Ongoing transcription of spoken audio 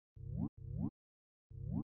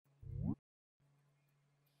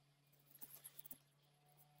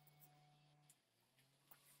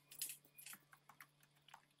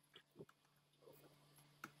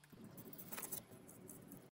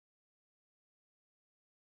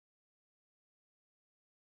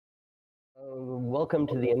Welcome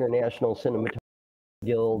to the International Cinematography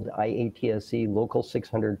Guild IATSE Local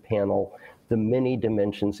 600 panel, The Many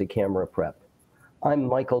Dimensions of Camera Prep. I'm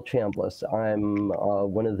Michael Chambliss. I'm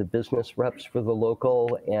one of the business reps for the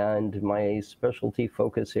local, and my specialty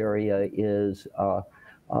focus area is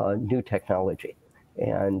new technology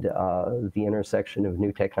and the intersection of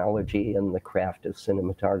new technology and the craft of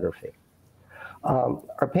cinematography.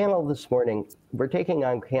 Our panel this morning, we're taking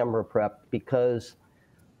on camera prep because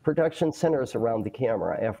production centers around the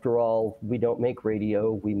camera. After all, we don't make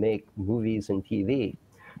radio, we make movies and TV.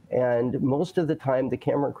 And most of the time, the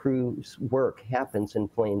camera crew's work happens in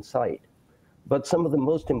plain sight. But some of the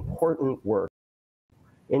most important work,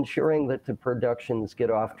 ensuring that the productions get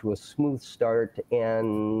off to a smooth start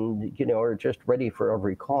and, are just ready for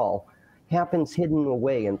every call, happens hidden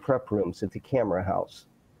away in prep rooms at the camera house.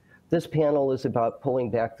 This panel is about pulling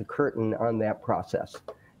back the curtain on that process.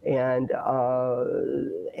 And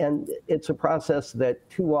it's a process that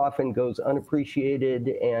too often goes unappreciated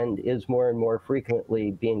and is more and more frequently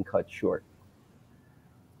being cut short.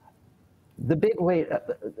 The big way,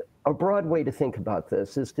 a broad way to think about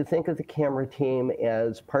this is to think of the camera team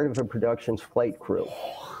as part of a production's flight crew.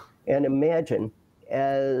 And imagine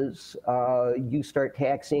as you start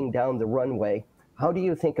taxiing down the runway, how do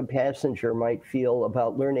you think a passenger might feel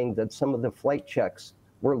about learning that some of the flight checks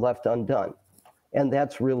were left undone? And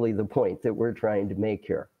that's really the point that we're trying to make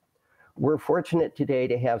here. We're fortunate today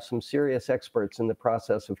to have some serious experts in the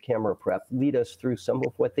process of camera prep lead us through some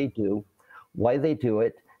of what they do, why they do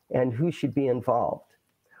it, and who should be involved.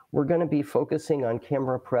 We're going to be focusing on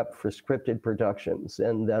camera prep for scripted productions,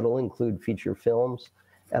 and that'll include feature films,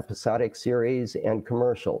 episodic series, and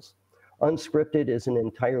commercials. Unscripted is an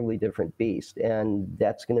entirely different beast, and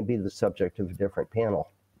that's going to be the subject of a different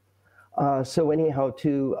panel. So anyhow,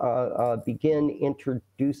 to begin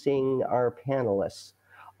introducing our panelists,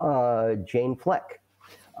 Jane Fleck.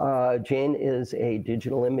 Jane is a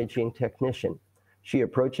digital imaging technician. She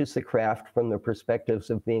approaches the craft from the perspectives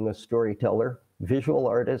of being a storyteller, visual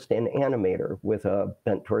artist, and animator with a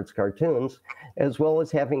bent towards cartoons, as well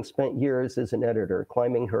as having spent years as an editor,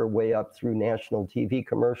 climbing her way up through national TV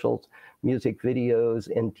commercials, music videos,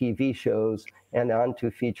 and TV shows, and on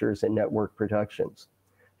to features and network productions.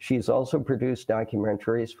 She's also produced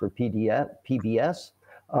documentaries for PBS,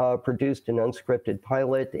 produced an unscripted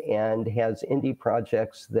pilot, and has indie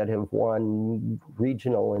projects that have won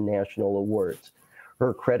regional and national awards.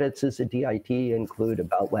 Her credits as a DIT include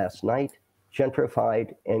About Last Night,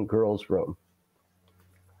 Gentrified, and Girls' Room.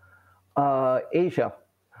 Asia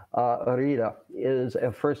Heredia is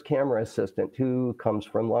a first camera assistant who comes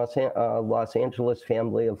from Los Angeles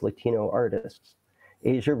family of Latino artists.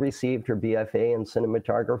 Asia received her BFA in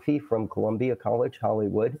cinematography from Columbia College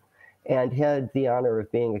Hollywood and had the honor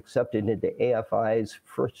of being accepted into AFI's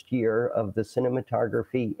first year of the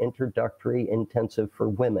Cinematography Introductory Intensive for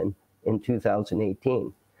Women in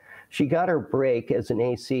 2018. She got her break as an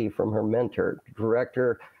AC from her mentor,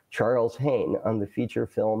 director Charles Haine, on the feature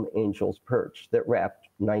film Angel's Perch that wrapped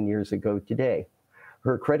 9 years ago today.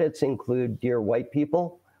 Her credits include Dear White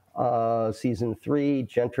People, Season 3,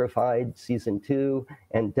 Gentrified, Season 2,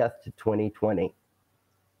 and Death to 2020.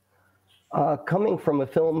 Coming from a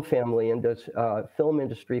film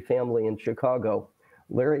industry family in Chicago,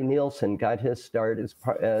 Larry Nielsen got his start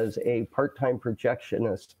as a part-time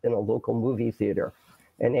projectionist in a local movie theater.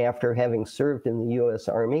 And after having served in the U.S.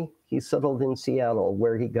 Army, he settled in Seattle,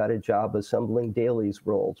 where he got a job assembling dailies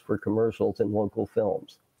rolls for commercials and local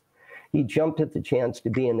films. He jumped at the chance to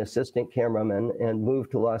be an assistant cameraman and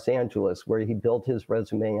moved to Los Angeles, where he built his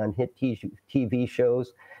resume on hit TV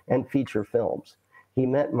shows and feature films. He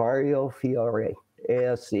met Mario Fiore,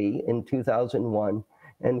 ASC, in 2001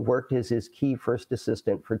 and worked as his key first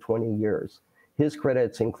assistant for 20 years. His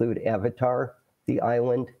credits include Avatar, The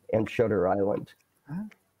Island, and Shutter Island.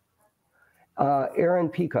 Aaron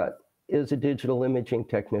Picot is a digital imaging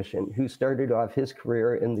technician who started off his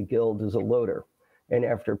career in the Guild as a loader. And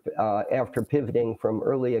after pivoting from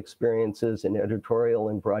early experiences in editorial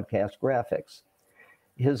and broadcast graphics,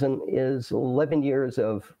 his 11 years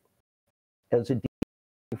as a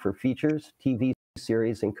DP for features, TV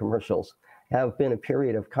series, and commercials have been a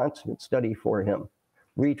period of constant study for him,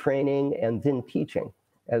 retraining and then teaching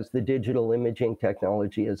as the digital imaging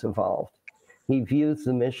technology has evolved. He views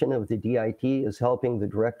the mission of the DIT as helping the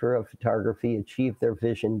director of photography achieve their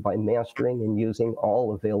vision by mastering and using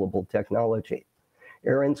all available technology.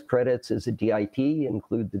 Aaron's credits as a DIT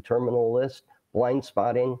include The Terminal List, Blind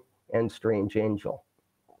Spotting, and Strange Angel.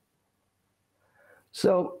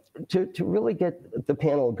 So to really get the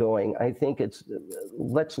panel going, I think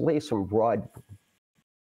let's lay some broad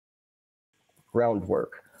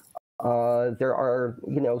groundwork. There are,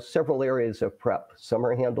 several areas of prep. Some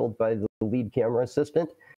are handled by the lead camera assistant,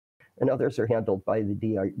 and others are handled by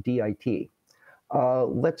the DIT.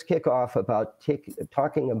 Let's kick off about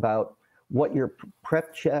talking about what your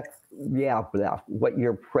prep what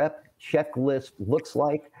your prep checklist looks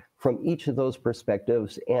like from each of those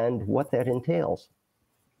perspectives and what that entails.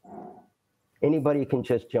 Anybody can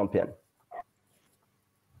just jump in.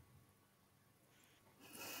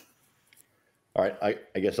 All right,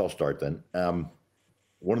 I guess I'll start then.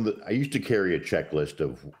 I used to carry a checklist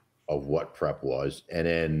of what prep was, and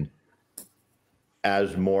then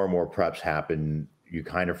as more and more preps happen, you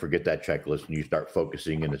kind of forget that checklist and you start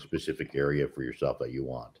focusing in a specific area for yourself that you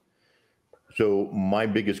want. So my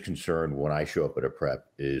biggest concern when I show up at a prep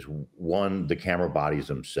is, one, the camera bodies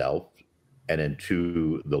themselves, and then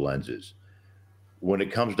two, the lenses. When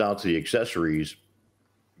it comes down to the accessories,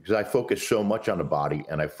 because I focus so much on the body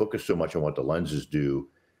and I focus so much on what the lenses do,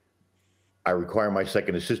 I require my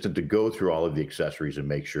second assistant to go through all of the accessories and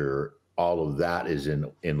make sure all of that is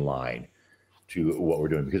in line to what we're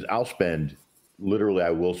doing. Because I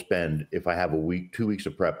will spend, if I have 2 weeks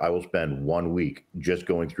of prep, I will spend 1 week just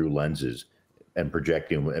going through lenses and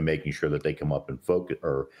projecting and making sure that they come up and focus,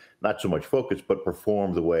 or not so much focus, but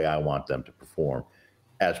perform the way I want them to perform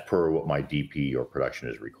as per what my DP or production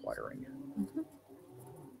is requiring. Mm-hmm.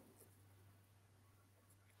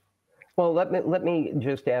 Well, let me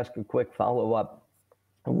just ask a quick follow-up.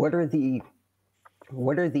 What are the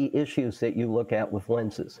issues that you look at with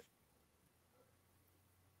lenses?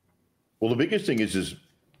 Well, the biggest thing is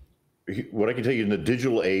what I can tell you, in the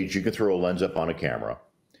digital age, you can throw a lens up on a camera,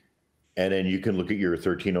 and then you can look at your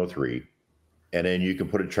 1303, and then you can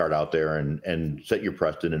put a chart out there and set your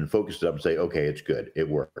Preston and focus it up and say, okay, it's good, it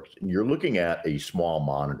works. And you're looking at a small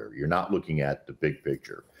monitor. You're not looking at the big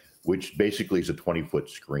picture, which basically is a 20-foot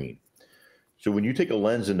screen. So when you take a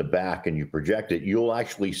lens in the back and you project it, you'll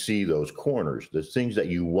actually see those corners, the things that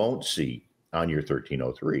you won't see on your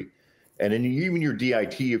 1303. And then even your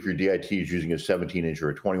DIT, if your DIT is using a 17-inch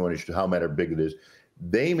or a 21-inch, how matter big it is,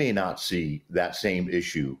 they may not see that same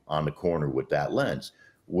issue on the corner with that lens,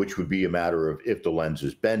 which would be a matter of if the lens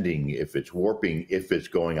is bending, if it's warping, if it's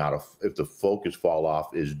going out of, if the focus fall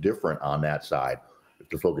off is different on that side, if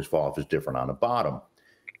the focus fall off is different on the bottom.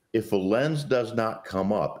 If a lens does not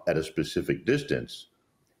come up at a specific distance,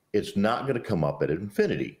 it's not going to come up at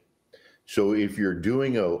infinity. So if you're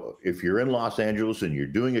in Los Angeles and you're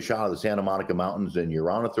doing a shot of the Santa Monica Mountains and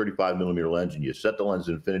you're on a 35mm lens and you set the lens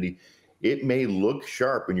to infinity, it may look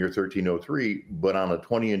sharp in your 1303, but on a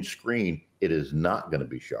 20-inch screen, it is not going to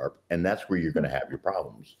be sharp. And that's where you're going to have your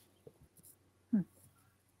problems.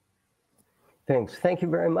 Thanks. Thank you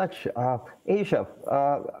very much. Asia,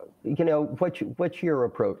 what's your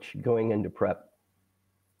approach going into prep?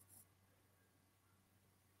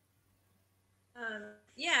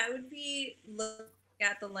 Yeah, it would be look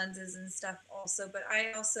at the lenses and stuff also, but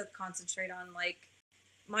I also concentrate on, like,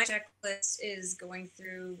 my checklist is going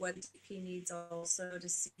through what the DP needs also to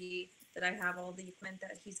see that I have all the equipment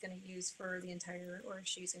that he's going to use for the entire, or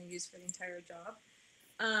she's going to use for the entire job.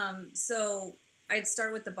 So I'd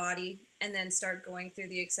start with the body and then start going through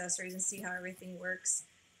the accessories and see how everything works.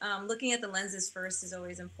 Looking at the lenses first is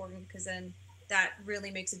always important, because then that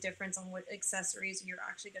really makes a difference on what accessories you're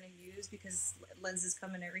actually going to use, because lenses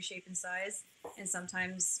come in every shape and size, and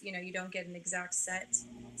sometimes you don't get an exact set.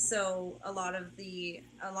 So a lot of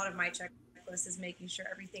my checklist is making sure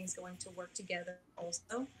everything's going to work together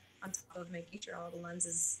also, on top of making sure all the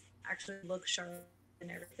lenses actually look sharp and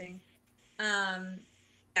everything.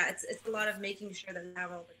 Yeah, it's a lot of making sure that we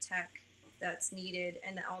have all the tech that's needed,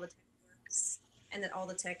 and that all the tech works, and that all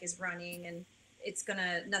the tech is running, and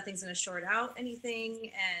nothing's gonna short out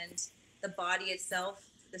anything, and the body itself,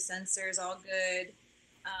 the sensors, all good.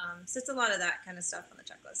 So it's a lot of that kind of stuff on the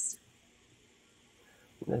checklist.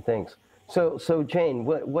 Thanks. So Jane,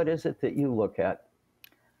 what is it that you look at?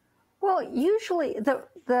 Well, usually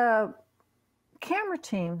the camera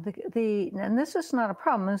team, and this is not a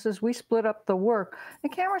problem, this is we split up the work. The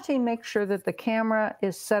camera team makes sure that the camera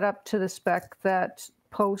is set up to the spec that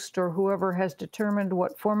post or whoever has determined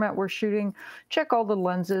what format we're shooting, check all the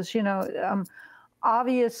lenses.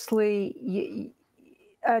 Obviously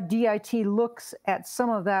DIT looks at some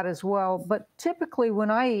of that as well, but typically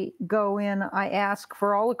when I go in, I ask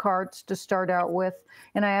for all the cards to start out with,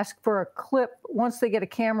 and I ask for a clip. Once they get a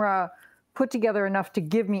camera put together enough to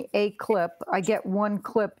give me a clip, I get one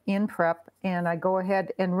clip in prep, and I go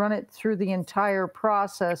ahead and run it through the entire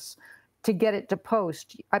process to get it to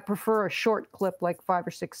post. I prefer a short clip, like 5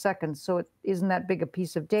 or 6 seconds, so it isn't that big a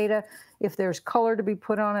piece of data. If there's color to be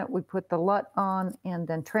put on it, we put the LUT on and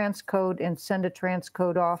then transcode and send a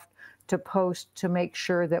transcode off to post to make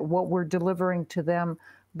sure that what we're delivering to them,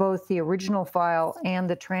 both the original file and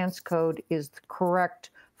the transcode, is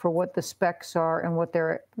correct for what the specs are and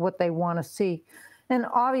what they want to see. And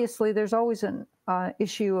obviously, there's always an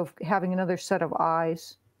issue of having another set of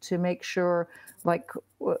eyes to make sure, like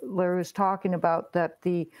Larry was talking about, that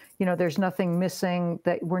there's nothing missing,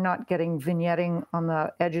 that we're not getting vignetting on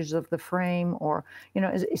the edges of the frame, or,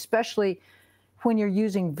 especially when you're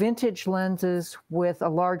using vintage lenses with a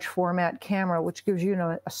large format camera, which gives you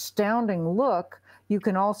an astounding look. You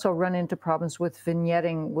can also run into problems with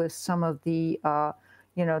vignetting with some of the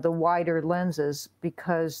the wider lenses,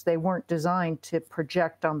 because they weren't designed to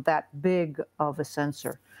project on that big of a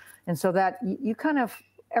sensor. And so that you kind of,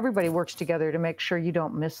 everybody works together to make sure you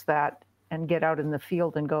don't miss that and get out in the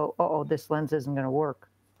field and go, oh, this lens isn't going to work.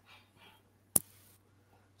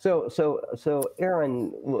 So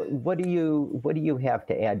Aaron, what do you have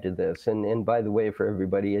to add to this? And by the way, for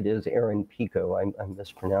everybody, it is Aaron Picot. I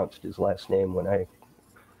mispronounced his last name when I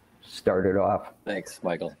started off. Thanks,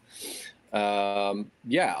 Michael.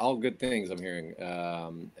 Yeah, all good things I'm hearing.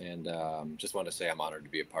 And just want to say I'm honored to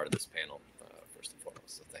be a part of this panel, first and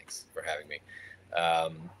foremost. So thanks for having me.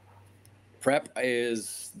 Prep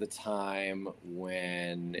is the time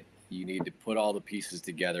when you need to put all the pieces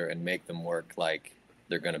together and make them work like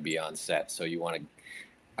they're going to be on set. So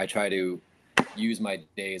I try to use my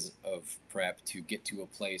days of prep to get to a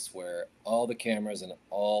place where all the cameras and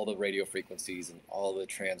all the radio frequencies and all the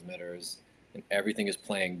transmitters and everything is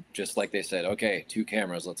playing just like they said. Okay, 2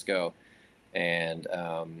 cameras, let's go. And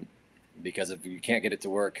because if you can't get it to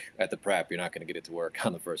work at the prep, you're not going to get it to work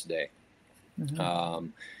on the first day. Mm-hmm.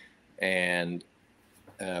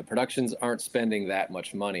 Productions aren't spending that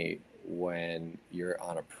much money when you're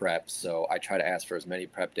on a prep, so I try to ask for as many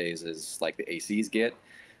prep days as like the ACs get.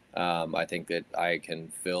 I think that I can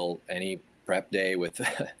fill any prep day with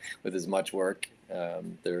with as much work.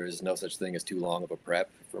 There is no such thing as too long of a prep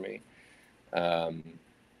for me. The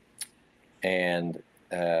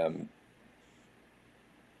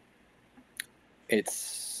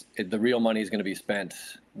real money is going to be spent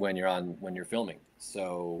when you're filming.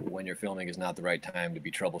 So when you're filming is not the right time to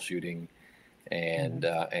be troubleshooting and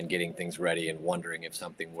getting things ready and wondering if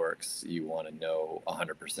something works. You want to know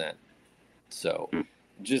 100%. So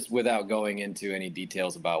just without going into any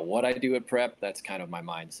details about what I do at prep, that's kind of my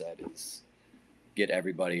mindset, is get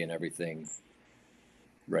everybody and everything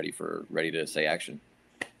ready to say action.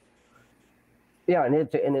 Yeah, and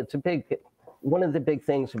it's a big, one of the big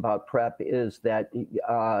things about prep is that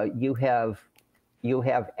you have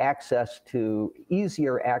easier access to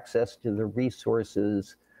the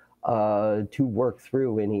resources to work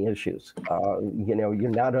through any issues.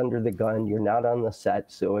 You're not under the gun, you're not on the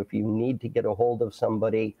set. So if you need to get a hold of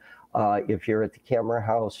somebody, if you're at the camera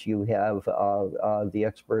house, you have the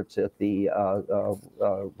experts at the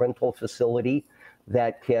rental facility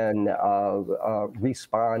that can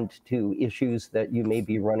respond to issues that you may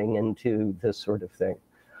be running into, this sort of thing.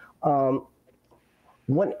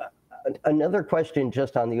 Another question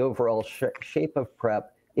just on the overall shape of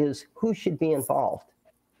prep is, who should be involved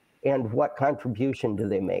and what contribution do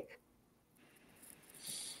they make?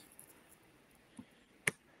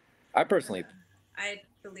 I believe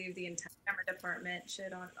the entire camera department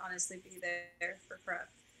should honestly be there for prep.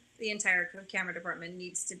 The entire camera department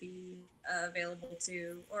needs to be available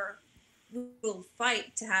to, or we'll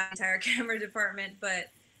fight to have the entire camera department, but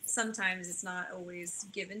sometimes it's not always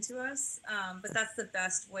given to us. But that's the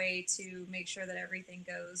best way to make sure that everything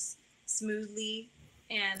goes smoothly,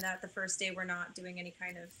 and that the first day we're not doing any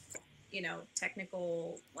kind of,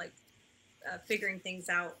 technical, figuring things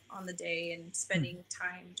out on the day and spending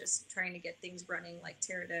time just trying to get things running like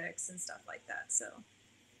Teradecks and stuff like that. So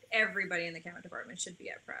everybody in the camera department should be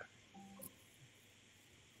at prep.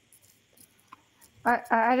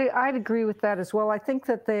 I'd agree with that as well. I think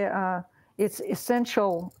that it's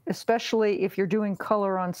essential, especially if you're doing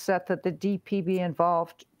color on set, that the DP be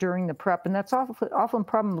involved during the prep. And that's often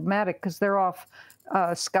problematic because they're off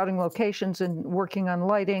scouting locations and working on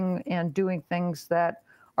lighting and doing things that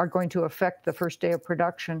are going to affect the first day of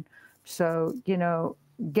production. So,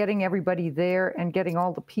 getting everybody there and getting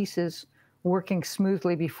all the pieces working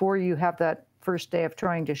smoothly before you have that first day of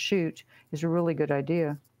trying to shoot is a really good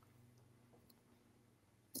idea.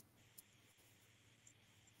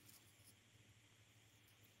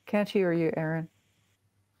 Can't hear you, Aaron.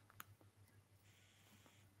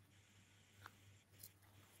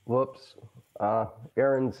 Whoops.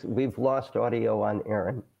 We've lost audio on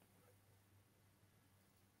Aaron.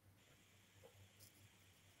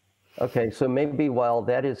 Okay, so maybe while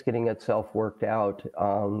that is getting itself worked out,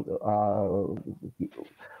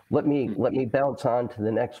 let me bounce on to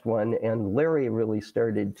the next one. And Larry really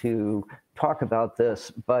started to talk about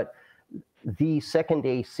this, but the second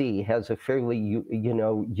AC has a fairly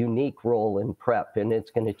unique role in prep, and it's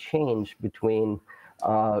going to change between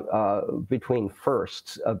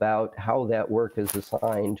firsts about how that work is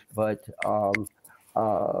assigned. But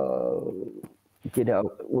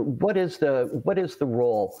what is the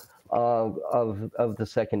role of the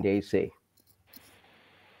second AC?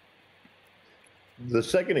 The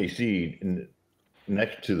second AC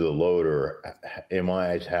next to the loader, in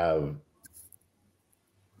my eyes, have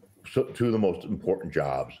two of the most important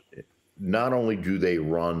jobs. Not only do they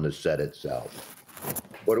run the set itself,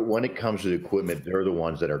 but when it comes to the equipment, they're the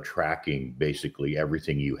ones that are tracking basically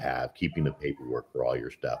everything you have, keeping the paperwork for all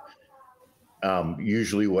your stuff.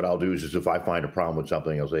 Usually what I'll do is if I find a problem with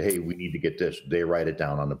something, I'll say, hey, we need to get this. They write it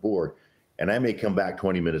down on the board. And I may come back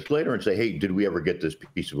 20 minutes later and say, hey, did we ever get this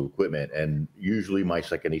piece of equipment? And usually my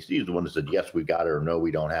second AC is the one that said, yes, we got it, or no, we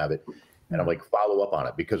don't have it. And I'm like, follow up on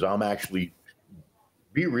it, because I'm actually,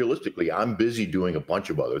 realistically, I'm busy doing a bunch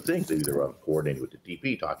of other things. Either I'm coordinating with the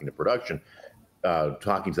DP, talking to production,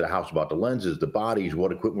 talking to the house about the lenses, the bodies,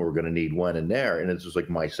 what equipment we're going to need when and there. And it's just like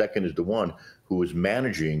my second is the one who is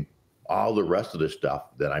managing all the rest of the stuff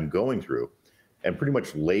that I'm going through, and pretty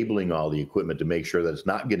much labeling all the equipment to make sure that it's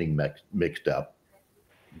not getting mixed up.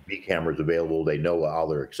 B cameras available, they know what all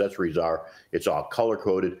their accessories are, it's all color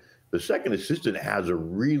coded. The second assistant has a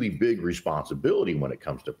really big responsibility when it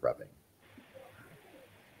comes to prepping.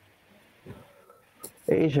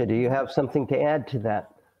 Asia, do you have something to add to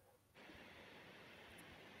that?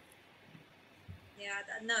 Yeah,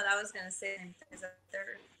 no, that was going to say is that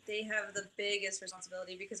they have the biggest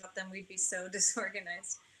responsibility, because without them we'd be so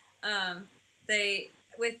disorganized. The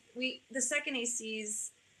second ACs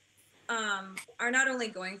are not only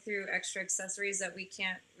going through extra accessories that we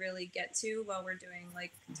can't really get to while we're doing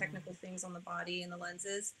like technical things on the body and the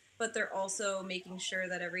lenses, but they're also making sure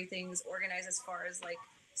that everything's organized as far as like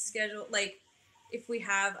schedule. Like if we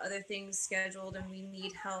have other things scheduled and we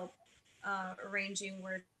need help arranging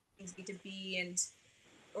where things need to be and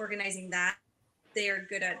organizing that, they are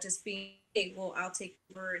good at just being, hey, well, I'll take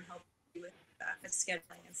over and help you with that, with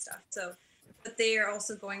scheduling and stuff. So, but they are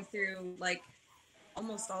also going through like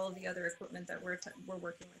almost all of the other equipment that we're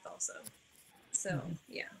working with also. So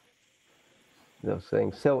yeah. Those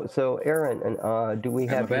things. So Aaron, and do we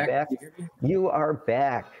have you back? You are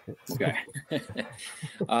back. Okay.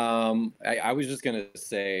 I was just gonna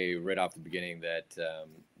say right off the beginning that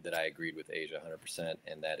that I agreed with Asia 100%,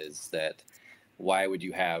 and that is that why would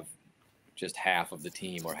you have just half of the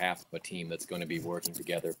team or half of a team that's going to be working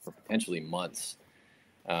together for potentially months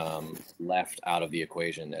left out of the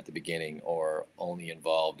equation at the beginning, or only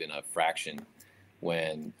involved in a fraction,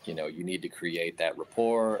 when you need to create that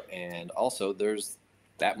rapport, and also there's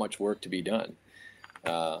that much work to be done.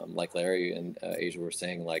 Like Larry and Asia were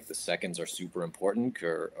saying, like the seconds are super important,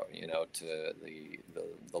 or to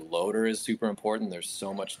the loader is super important. There's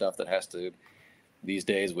so much stuff that has to these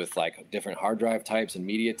days with like different hard drive types and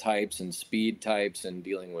media types and speed types, and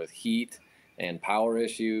dealing with heat and power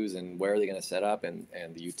issues, and where are they going to set up, and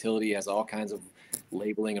the utility has all kinds of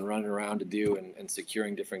labeling and running around to do, and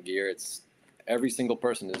securing different gear. It's every single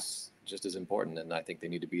person is just as important, and I think they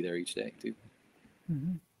need to be there each day too.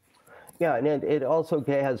 Mm-hmm. Yeah, and it also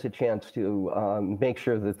has a chance to make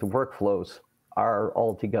sure that the workflows are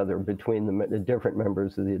all together between the different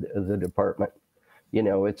members of the department.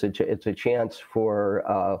 It's a chance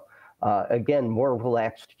for again, more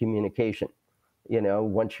relaxed communication.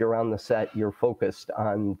 Once you're on the set, you're focused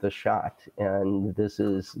on the shot, and this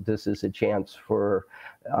is a chance for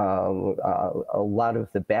a lot of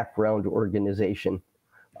the background organization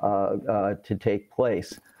to take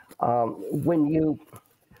place. When you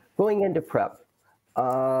going into prep,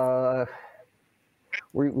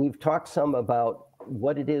 we've talked some about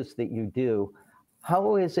what it is that you do.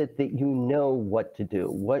 How is it that you know what to do?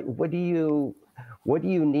 What do you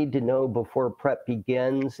need to know before prep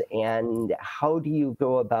begins, and how do you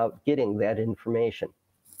go about getting that information?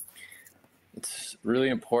 It's really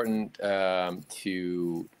important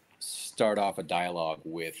to start off a dialogue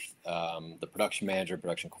with the production manager,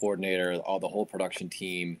 production coordinator, the whole production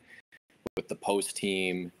team, with the post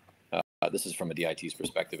team. This is from a DIT's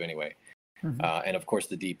perspective anyway. Mm-hmm. And of course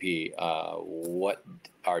the DP, what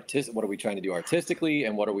are we trying to do artistically,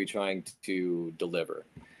 and what are we trying to deliver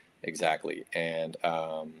exactly? And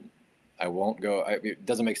it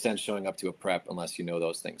doesn't make sense showing up to a prep unless you know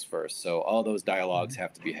those things first. So all those dialogues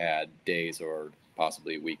have to be had days or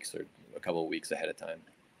possibly weeks or a couple of weeks ahead of time.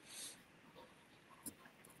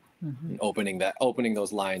 And opening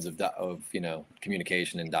those lines of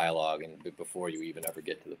communication and dialogue, and before you even ever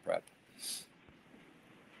get to the prep.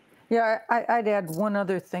 Yeah, I'd add one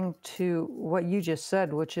other thing to what you just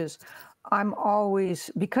said, which is I'm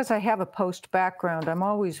always, because I have a post background, I'm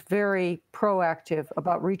always very proactive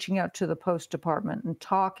about reaching out to the post department and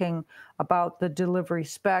talking about the delivery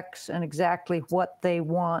specs and exactly what they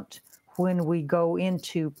want when we go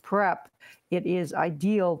into prep. It is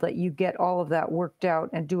ideal that you get all of that worked out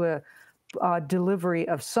and do a delivery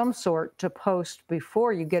of some sort to post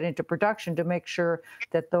before you get into production to make sure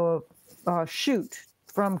that the shoot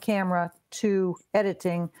from camera to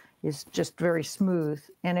editing is just very smooth.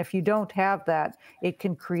 And if you don't have that, it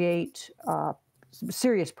can create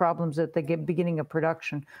serious problems at the beginning of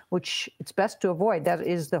production, which it's best to avoid. That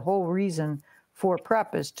is the whole reason for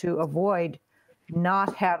prep, is to avoid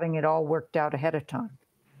not having it all worked out ahead of time.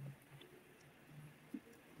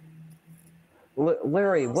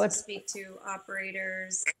 Larry, I'll what? also speak to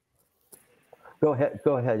operators. Go ahead,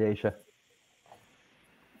 Aisha.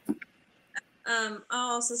 I'll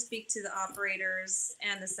also speak to the operators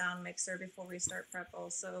and the sound mixer before we start prep,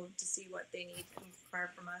 also to see what they need and require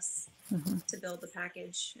from us to build the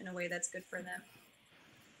package in a way that's good for them.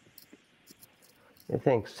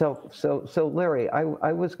 Thanks. So Larry, I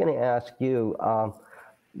was going to ask you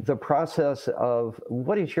the process of,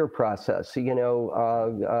 what is your process? You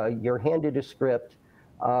know, you're handed a script.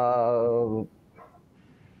 What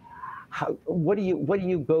do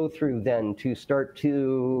you go through then to start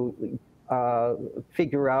to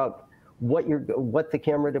figure out what the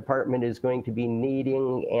camera department is going to be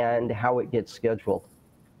needing and how it gets scheduled?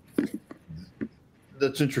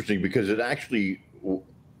 That's interesting, because it actually,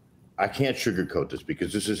 I can't sugarcoat this,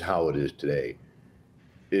 because this is how it is today.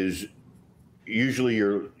 Is usually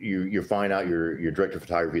you find out your director of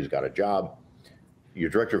photography has got a job. Your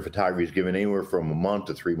director of photography is given anywhere from a month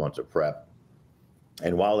to 3 months of prep.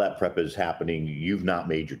 And while that prep is happening, you've not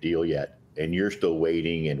made your deal yet. And you're still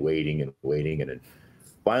waiting and waiting and waiting. And then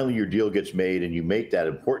finally your deal gets made, and you make that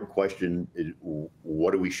important question,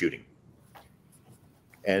 what are we shooting?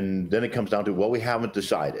 And then it comes down to, well, we haven't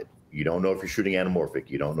decided. You don't know if you're shooting anamorphic.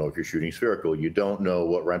 You don't know if you're shooting spherical. You don't know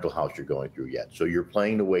what rental house you're going through yet. So you're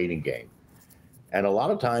playing the waiting game. And a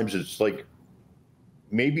lot of times it's like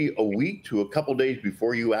maybe a week to a couple days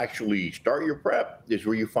before you actually start your prep is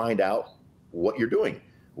where you find out what you're doing,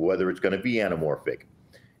 whether it's going to be anamorphic.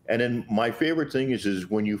 And then my favorite thing is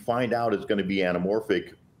when you find out it's going to be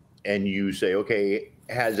anamorphic and you say, okay,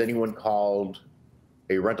 has anyone called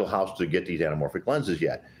a rental house to get these anamorphic lenses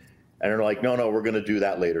yet? And they're like, no, we're going to do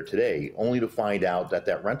that later today, only to find out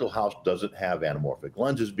that rental house doesn't have anamorphic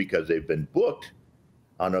lenses because they've been booked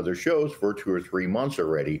on other shows for 2 or 3 months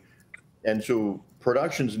already. And so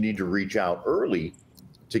productions need to reach out early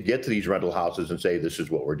to get to these rental houses and say, this is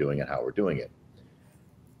what we're doing and how we're doing it.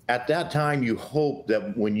 At that time, you hope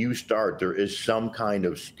that when you start, there is some kind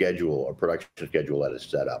of schedule or production schedule that is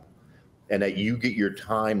set up, and that you get your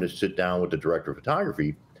time to sit down with the director of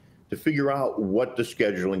photography to figure out what the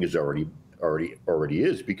scheduling is already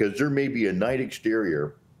is, because there may be a night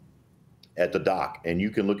exterior at the dock, and you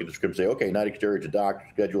can look at the script and say, okay, night exterior at the dock,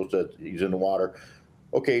 schedule says he's in the water.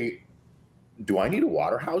 Okay, do I need a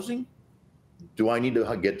water housing? Do I need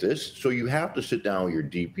to get this? So you have to sit down with your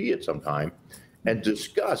DP at some time and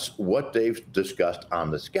discuss what they've discussed on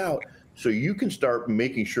the scout, so you can start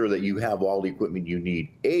making sure that you have all the equipment you need,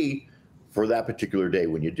 A, for that particular day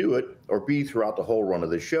when you do it, or B, throughout the whole run of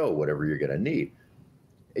the show, whatever you're going to need.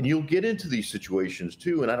 And you'll get into these situations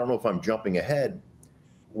too, and I don't know if I'm jumping ahead,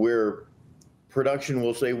 where production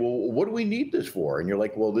will say, well, what do we need this for? And you're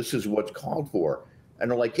like, well, this is what's called for. And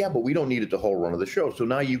they're like, yeah, but we don't need it the whole run of the show. So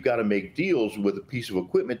now you've got to make deals with a piece of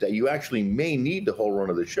equipment that you actually may need the whole run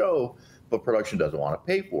of the show, but production doesn't want to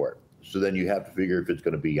pay for it. So then you have to figure if it's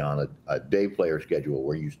going to be on a day player schedule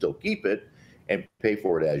where you still keep it and pay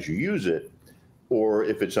for it as you use it, or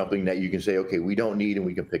if it's something that you can say, okay, we don't need and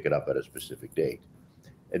we can pick it up at a specific date.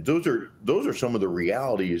 And those are some of the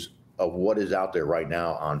realities of what is out there right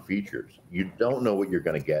now on features. You don't know what you're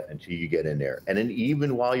going to get until you get in there. And then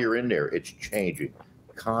even while you're in there, it's changing,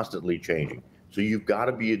 constantly changing. So you've got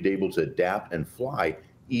to be able to adapt and fly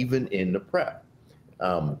even in the prep.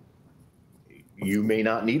 You may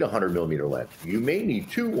not need a 100mm lens. You may need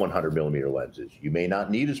 2 100mm lenses. You may not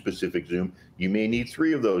need a specific zoom. You may need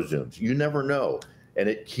 3 of those zooms. You never know. And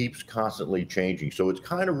it keeps constantly changing. So it's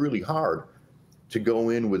kind of really hard to go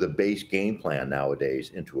in with a base game plan nowadays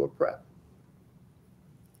into a prep.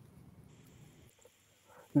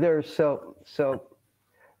 So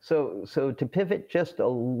to pivot just a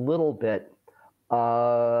little bit,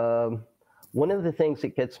 one of the things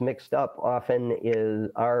that gets mixed up often is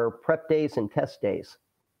our prep days and test days.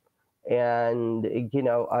 And, you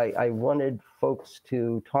know, I wanted folks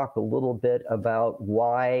to talk a little bit about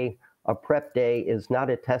why a prep day is not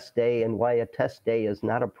a test day and why a test day is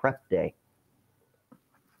not a prep day.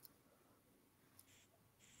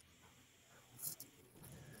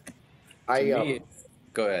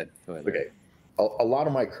 Go ahead. Okay. A lot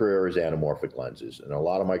of my career is anamorphic lenses, and a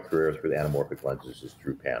lot of my career with anamorphic lenses is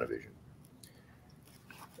through Panavision.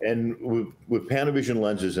 And with Panavision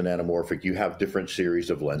lenses and anamorphic, you have different series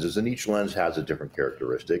of lenses, and each lens has a different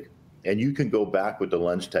characteristic. And you can go back with the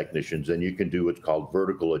lens technicians, and you can do what's called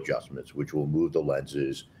vertical adjustments, which will move the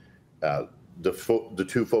lenses, the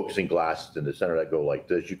two focusing glasses in the center that go like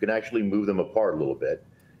this. You can actually move them apart a little bit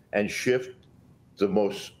and shift the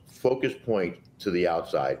most focus point to the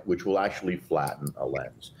outside, which will actually flatten a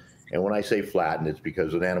lens. And when I say flatten, it's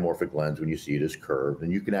because an anamorphic lens, when you see it, is curved,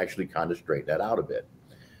 and you can actually kind of straighten that out a bit.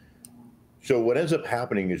 So what ends up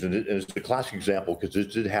happening is, and it's a classic example because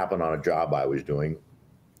this did happen on a job I was doing,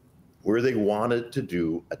 where they wanted to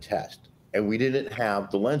do a test, and we didn't have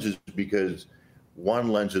the lenses because one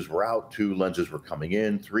lenses were out, two lenses were coming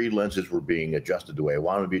in, three lenses were being adjusted the way I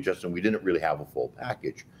wanted to be adjusted, and we didn't really have a full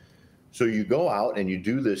package. So you go out and you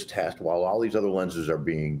do this test while all these other lenses are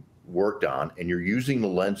being worked on, and you're using the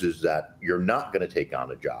lenses that you're not going to take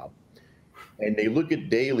on a job. And they look at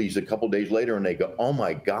dailies a couple days later and they go, oh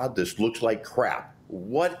my God, this looks like crap.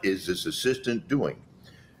 What is this assistant doing?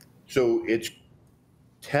 So it's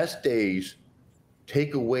test days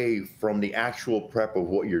take away from the actual prep of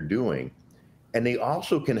what you're doing. And they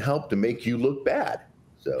also can help to make you look bad.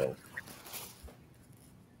 So.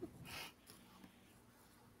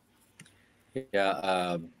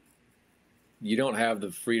 Yeah, you don't have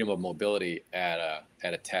the freedom of mobility at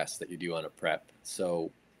a test that you do on a prep.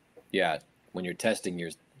 So, yeah, when you're testing,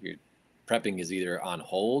 your prepping is either on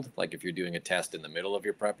hold, like if you're doing a test in the middle of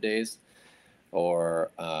your prep days,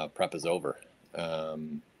 or prep is over.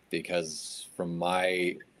 Because from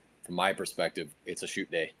my perspective, it's a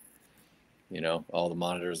shoot day. You know, all the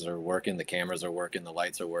monitors are working, the cameras are working, the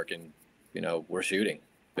lights are working. You know, we're shooting.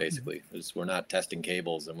 Basically, we're not testing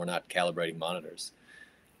cables and we're not calibrating monitors.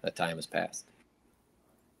 That time has passed.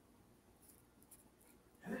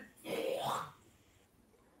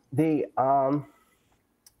 The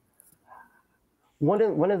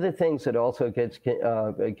one of the things that also gets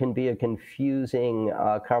can be a confusing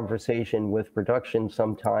conversation with production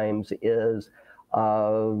sometimes is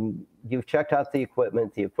you've checked out the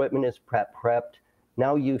equipment is prepped,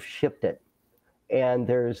 now you've shipped it, and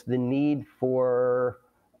there's the need for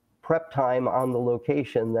prep time on the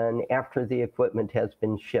location then after the equipment has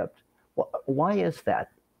been shipped. Why is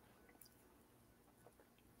that?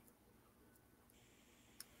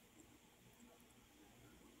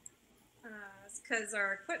 It's because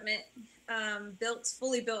our equipment,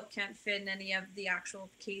 fully built, can't fit in any of the actual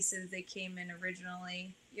cases they came in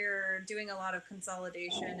originally. You're doing a lot of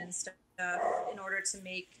consolidation and stuff in order to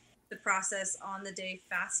make the process on the day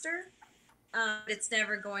faster. It's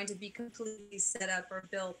never going to be completely set up or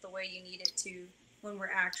built the way you need it to when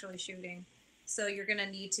we're actually shooting. So you're going to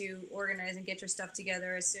need to organize and get your stuff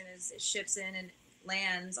together as soon as it ships in and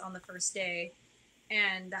lands on the first day.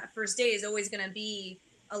 And that first day is always going to be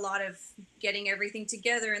a lot of getting everything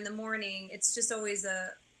together in the morning. It's just always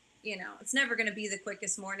it's never going to be the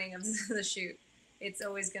quickest morning of the shoot. It's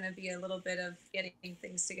always going to be a little bit of getting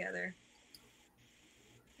things together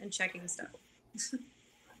and checking stuff.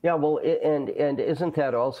 Yeah, well, and isn't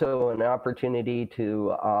that also an opportunity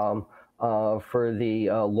to for the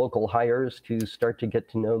local hires to start to get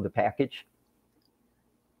to know the package?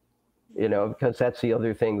 You know, because that's the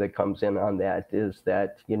other thing that comes in on that is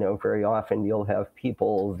that, you know, very often you'll have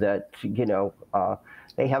people that, you know,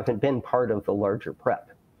 they haven't been part of the larger prep,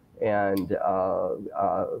 and all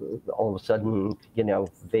of a sudden, you know,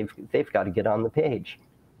 they've got to get on the page.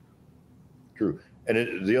 True,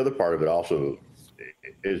 and the other part of it also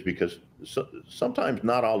is because sometimes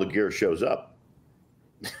not all the gear shows up.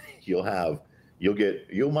 You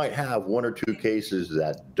might have one or two cases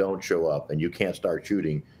that don't show up, and you can't start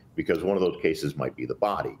shooting because one of those cases might be the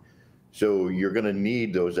body. So you're going to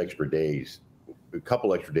need those extra days, a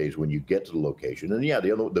couple extra days when you get to the location. And yeah,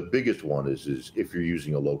 the biggest one is if you're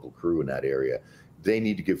using a local crew in that area, they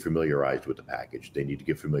need to get familiarized with the package. They need to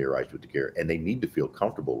get familiarized with the gear, and they need to feel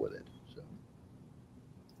comfortable with it.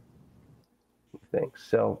 Thanks.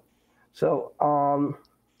 So,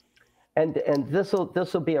 and this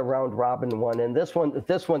will be a round robin one, and this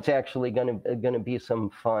one's actually going to be some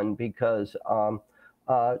fun because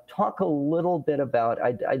talk a little bit about.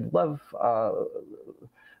 I'd love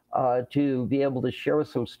to be able to share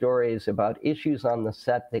some stories about issues on the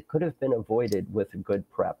set that could have been avoided with a good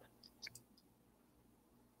prep.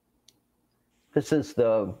 This is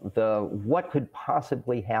the what could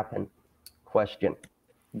possibly happen question.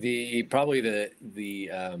 Probably the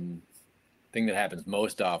thing that happens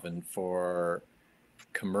most often for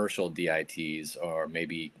commercial DITs, or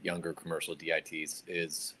maybe younger commercial DITs,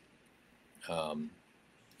 is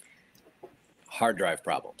hard drive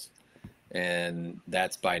problems, and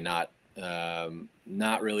that's by not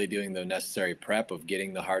really doing the necessary prep of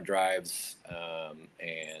getting the hard drives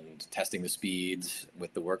and testing the speeds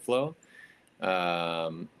with the workflow.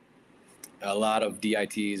 A lot of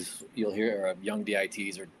DITs you'll hear, or young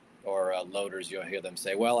DITs or loaders, you'll hear them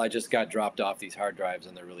say, well, I just got dropped off these hard drives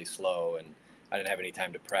and they're really slow and I didn't have any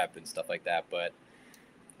time to prep and stuff like that. But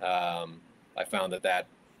I found that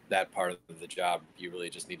part of the job, you really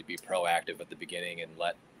just need to be proactive at the beginning and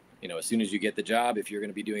let, as soon as you get the job, if you're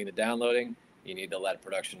going to be doing the downloading, you need to let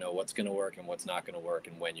production know what's going to work and what's not going to work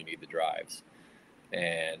and when you need the drives.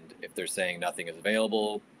 And if they're saying nothing is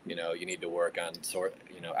available, you need to work on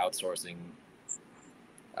outsourcing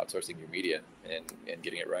your media and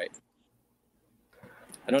getting it right.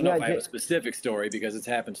 I don't know if I have a specific story because it's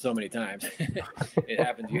happened so many times. It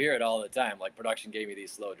happens. You hear it all the time. Like, production gave me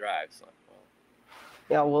these slow drives.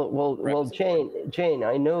 Yeah, well, Jane,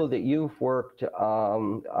 I know that you've worked,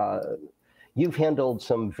 you've handled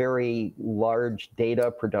some very large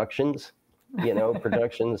data productions,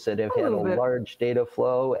 productions that have had a large data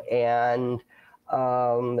flow. And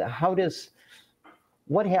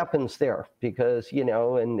what happens there? Because,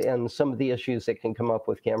 and some of the issues that can come up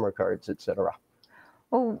with camera cards, et cetera.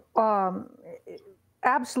 Oh,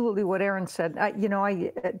 absolutely what Aaron said. A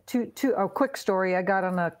quick story. I got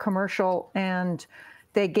on a commercial and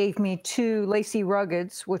they gave me 2 Lacy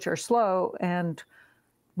Ruggeds, which are slow, and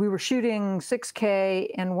we were shooting 6K,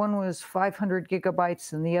 and one was 500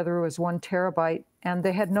 gigabytes and the other was 1 terabyte. And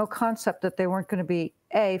they had no concept that they weren't going to be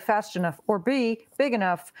A, fast enough, or B, big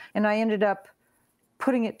enough. And I ended up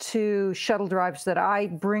putting it to shuttle drives that I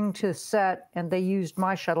bring to set, and they used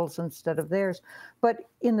my shuttles instead of theirs. But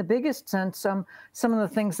in the biggest sense, some of the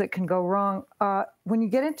things that can go wrong, when you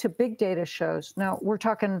get into big data shows, now we're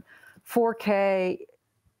talking 4K,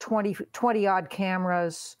 20 odd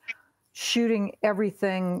cameras, shooting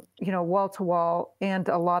everything, wall to wall, and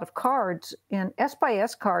a lot of cards. And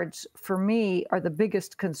S/S cards, for me, are the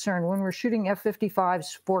biggest concern. When we're shooting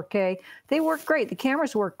F55s 4K, they work great. The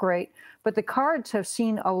cameras work great, but the cards have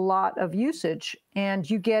seen a lot of usage. And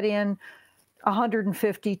you get in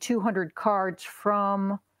 150, 200 cards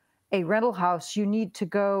from a rental house, you need to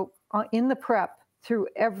go in the prep through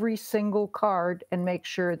every single card and make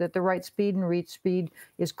sure that the right speed and read speed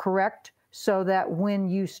is correct, so that when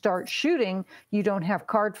you start shooting, you don't have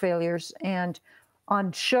card failures. And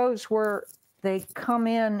on shows where they come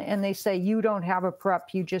in and they say, you don't have a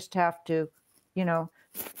prep, you just have to, download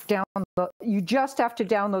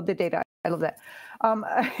the data. I love that.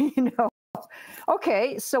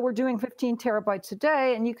 Okay, so we're doing 15 terabytes a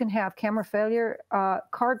day, and you can have camera failure,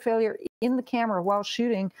 card failure in the camera while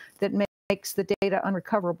shooting that makes the data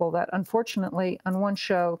unrecoverable. That, unfortunately, on one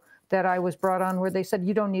show that I was brought on where they said,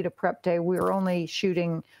 you don't need a prep day, we were only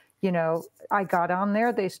shooting, I got on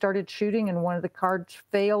there, they started shooting, and one of the cards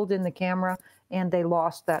failed in the camera, and they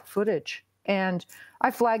lost that footage. And I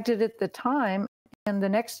flagged it at the time, and the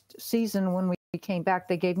next season when we came back,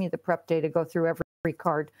 they gave me the prep day to go through every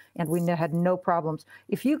card, and we had no problems.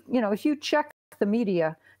 If you check the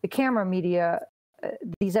media, the camera media,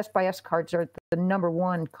 these S/S cards are the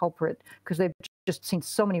 #1 culprit, because they've just seen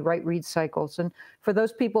so many write read cycles. And for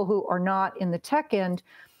those people who are not in the tech end,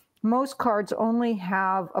 most cards only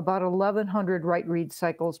have about 1,100 write read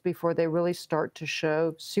cycles before they really start to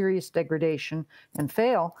show serious degradation and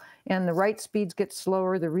fail. And the write speeds get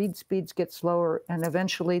slower, the read speeds get slower, and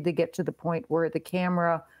eventually they get to the point where the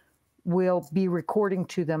camera will be recording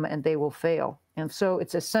to them and they will fail. And so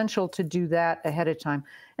it's essential to do that ahead of time.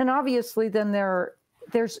 And obviously then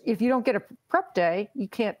there's if you don't get a prep day, you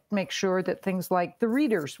can't make sure that things like the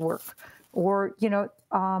readers work. Or,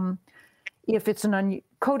 if it's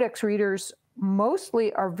codex readers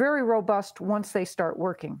mostly are very robust once they start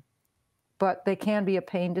working, but they can be a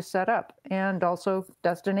pain to set up. And also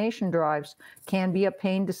destination drives can be a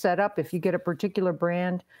pain to set up if you get a particular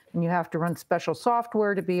brand and you have to run special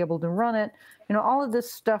software to be able to run it. All of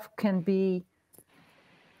this stuff can be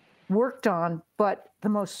worked on, but the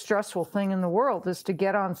most stressful thing in the world is to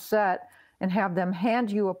get on set and have them hand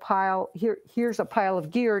you a pile. Here's a pile of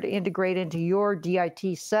gear to integrate into your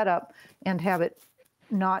DIT setup, and have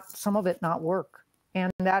some of it not work.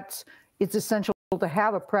 And it's essential to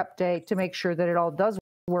have a prep day to make sure that it all does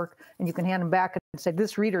work, and you can hand them back and say,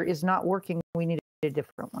 this reader is not working, we need a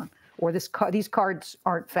different one. Or these cards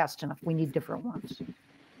aren't fast enough, we need different ones.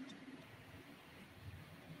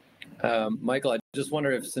 Michael, I just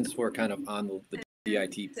wonder if, since we're kind of on the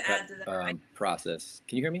DIT process,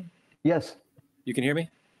 can you hear me? Yes. You can hear me?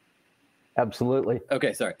 Absolutely.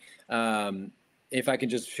 Okay, sorry. If I can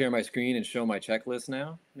just share my screen and show my checklist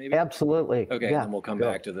now, maybe? Absolutely. Okay, yeah, and we'll come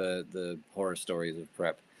back to the horror stories of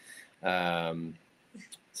prep.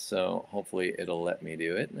 So hopefully it'll let me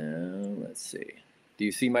do it now. Let's see. Do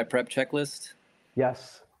you see my prep checklist?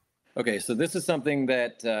 Yes. Okay, so this is something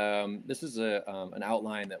that, this is an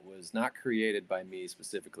outline that was not created by me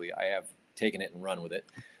specifically. I have taken it and run with it.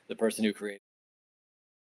 The person who created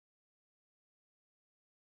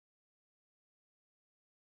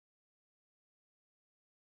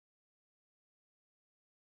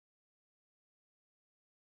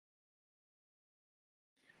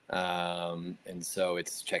and so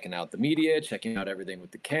it's checking out the media, checking out everything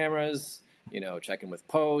with the cameras, you know, checking with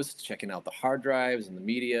post, checking out the hard drives and the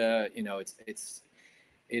media. You know, it's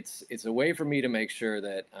a way for me to make sure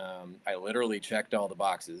that I literally checked all the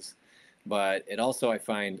boxes, but it also, I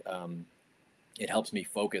find, it helps me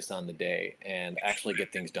focus on the day and actually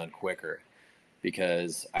get things done quicker,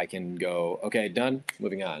 because I can go, okay, done,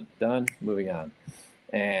 moving on, done, moving on.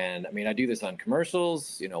 And I mean, I do this on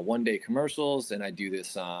commercials, you know, 1-day commercials, and I do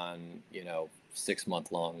this on, you know,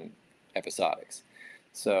 6-month-long episodics.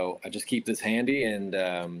 So I just keep this handy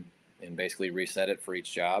and basically reset it for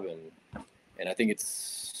each job, and I think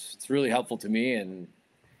it's really helpful to me. And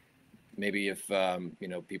maybe if you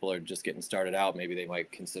know, people are just getting started out, maybe they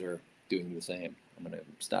might consider doing the same. I'm gonna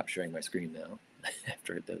stop sharing my screen now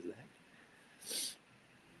after it does that.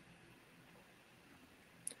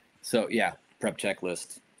 So yeah. Prep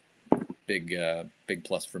checklist, big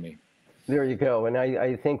plus for me. There you go. And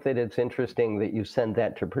I think that it's interesting that you send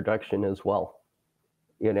that to production as well.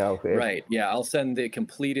 You know, right? Yeah, I'll send the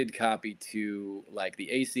completed copy to like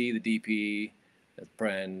the AC, the DP,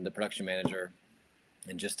 the production manager,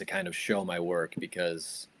 and just to kind of show my work,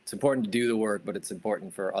 because it's important to do the work, but it's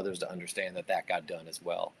important for others to understand that that got done as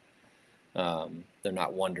well. They're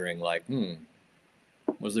not wondering like,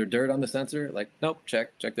 was there dirt on the sensor? Like, nope,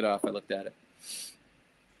 checked it off. I looked at it.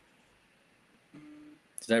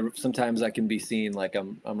 Sometimes I can be seen like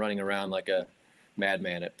I'm running around like a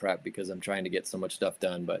madman at prep because I'm trying to get so much stuff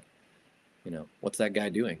done. But, you know, what's that guy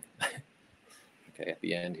doing? Okay, at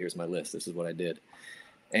the end, here's my list. This is what I did.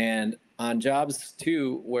 And on jobs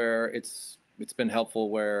too, where it's been helpful,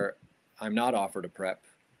 where I'm not offered a prep.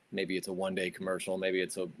 Maybe it's a 1-day commercial. Maybe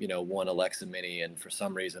it's a, you know, one Alexa Mini, and for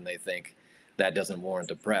some reason they think that doesn't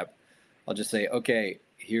warrant a prep. I'll just say, okay,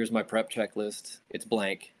 here's my prep checklist. It's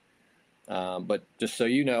blank. But just so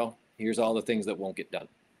you know, here's all the things that won't get done.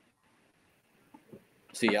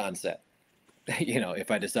 See you on set. You know,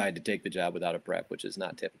 if I decide to take the job without a prep, which is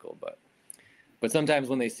not typical, but sometimes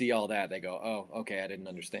when they see all that, they go, oh, okay, I didn't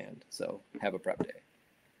understand. So have a prep day.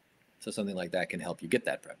 So something like that can help you get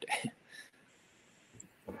that prep day.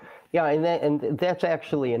 Yeah, and that's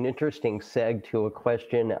actually an interesting seg to a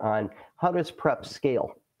question on how does prep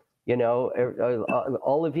scale? You know,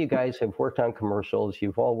 all of you guys have worked on commercials.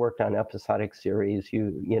 You've all worked on episodic series.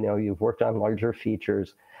 You know, you've worked on larger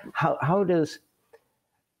features. How does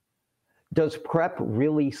prep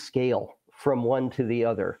really scale from one to the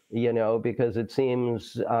other? You know, because it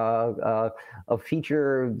seems a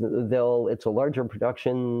feature, it's a larger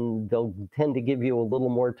production. They'll tend to give you a little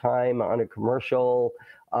more time. On a commercial,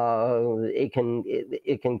 it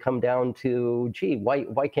can come down to, gee,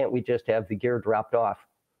 why can't we just have the gear dropped off?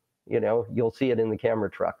 You know, you'll see it in the camera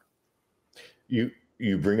truck. You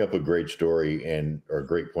bring up a great story or a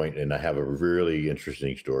great point, and I have a really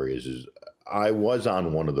interesting story. Is I was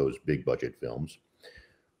on one of those big budget films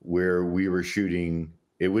where we were shooting.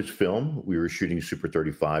 It was film. We were shooting Super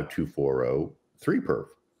 35 240 3-perf,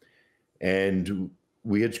 and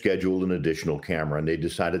we had scheduled an additional camera, and they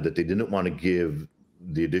decided that they didn't want to give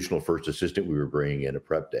the additional first assistant we were bringing in a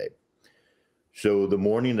prep day. So the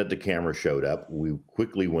morning that the camera showed up, we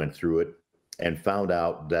quickly went through it and found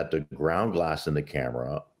out that the ground glass in the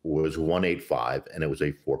camera was 185, and it was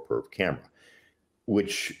a 4-perf camera,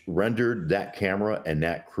 which rendered that camera and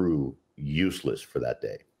that crew useless for that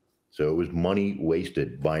day. So it was money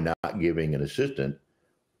wasted by not giving an assistant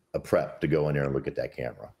a prep to go in there and look at that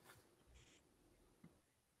camera.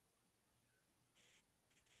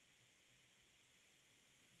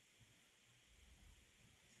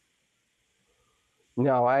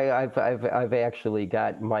 No, I've actually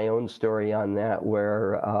got my own story on that,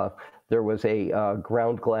 where there was a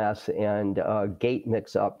ground glass and gate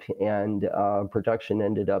mix-up, and production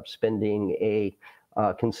ended up spending a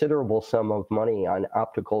a considerable sum of money on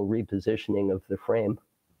optical repositioning of the frame.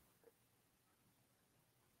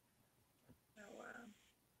 Oh,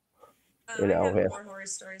 wow. You know, I have more horror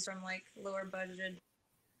stories from like lower budgeted,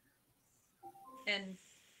 and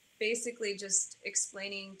basically just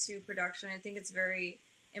explaining to production. I think it's very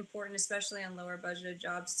important, especially on lower budgeted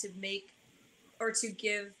jobs, to make or to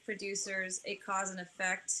give producers a cause and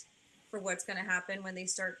effect for what's going to happen when they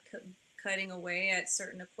start cutting away at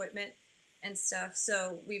certain equipment and stuff.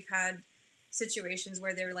 So we've had situations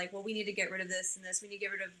where they're like, well, we need to get rid of this and this. We need to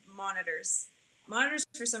get rid of monitors. Monitors,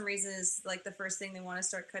 for some reason, is like the first thing they want to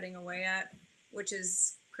start cutting away at, which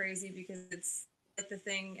is crazy because it's like the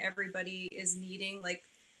thing everybody is needing, like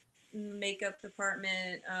makeup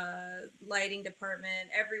department, lighting department,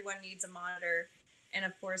 everyone needs a monitor. And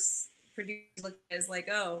of course, producers look at it as like,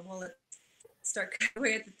 oh, well, let's start cutting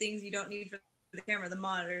away at the things you don't need for the camera, the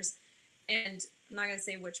monitors. And I'm not going to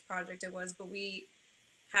say which project it was, but we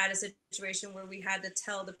had a situation where we had to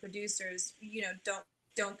tell the producers, you know,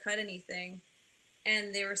 don't cut anything.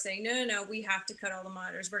 And they were saying, no, we have to cut all the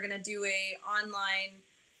monitors. We're going to do a online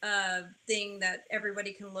thing that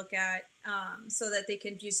everybody can look at, so that they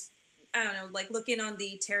can just, I don't know, like look in on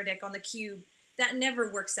the tear deck, on the cube. That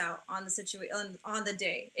never works out on the situation on the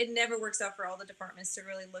day. It never works out for all the departments to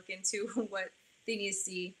really look into what they need to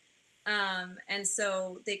see. And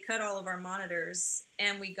so they cut all of our monitors,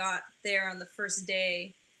 and we got there on the first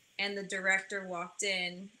day, and the director walked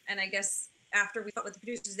in, and I guess after we talked with the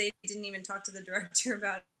producers, they didn't even talk to the director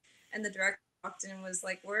about it. And the director walked in and was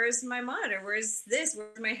like, where's my monitor? Where's this?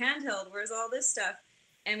 Where's my handheld? Where's all this stuff?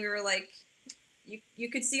 And we were like, you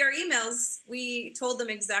could see our emails. We told them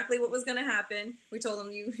exactly what was going to happen. We told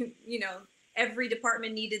them, you know, every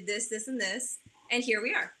department needed this, this, and this. And here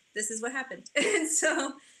we are. This is what happened. And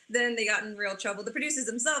so then they got in real trouble. The producers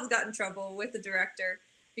themselves got in trouble with the director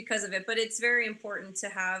because of it. But it's very important to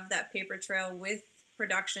have that paper trail with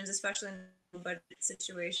productions, especially in a budget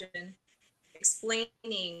situation,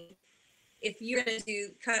 explaining if you're going to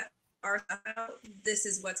cut our stuff out, this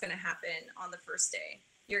is what's going to happen on the first day.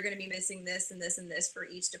 You're going to be missing this and this and this for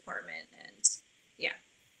each department. And yeah,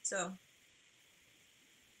 so.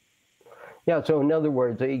 Yeah, so in other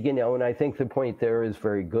words, you know, and I think the point there is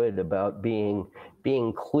very good about being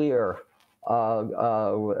clear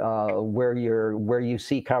where you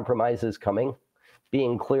see compromises coming,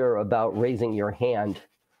 being clear about raising your hand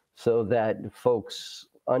so that folks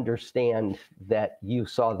understand that you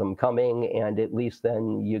saw them coming, and at least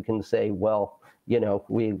then you can say, well, you know,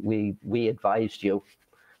 we advised you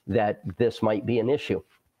that this might be an issue,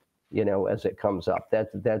 you know, as it comes up.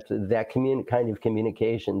 That kind of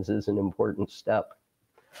communications is an important step.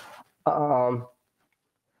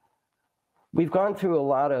 We've gone through a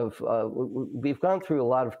lot of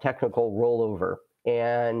technical rollover,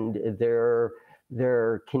 and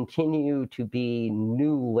there continue to be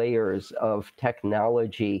new layers of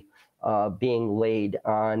technology being laid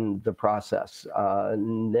on the process.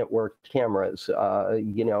 Network cameras,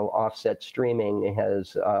 you know, offset streaming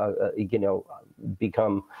has, you know,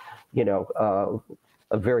 become, you know,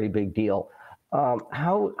 a very big deal.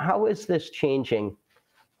 How is this changing?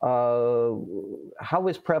 How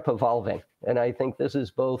is prep evolving? And I think this is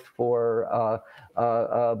both for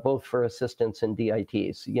assistants and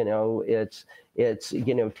DITs. You know, it's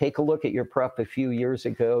you know, take a look at your prep a few years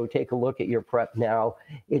ago. Take a look at your prep now.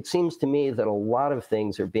 It seems to me that a lot of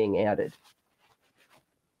things are being added.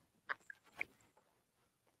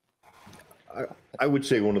 I would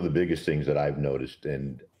say one of the biggest things that I've noticed,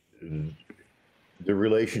 and the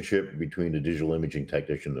relationship between the digital imaging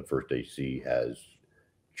technician and the first AC has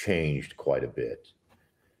changed quite a bit.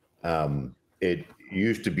 It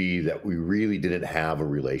used to be that we really didn't have a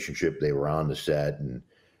relationship. They were on the set, and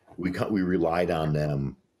we relied on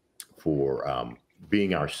them for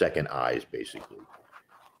being our second eyes, basically.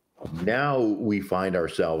 Now we find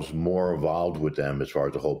ourselves more involved with them as far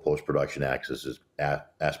as the whole post-production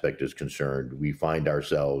aspect is concerned. We find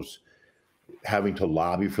ourselves having to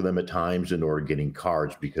lobby for them at times in order getting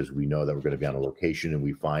cards, because we know that we're going to be on a location, and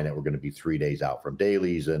we find that we're going to be 3 days out from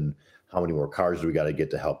dailies, and how many more cards do we got to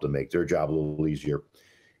get to help them make their job a little easier.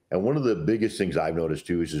 And one of the biggest things I've noticed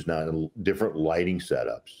too is now different lighting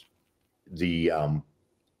setups.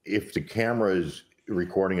 If the camera is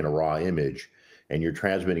recording in a raw image and you're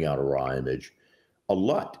transmitting out a raw image, a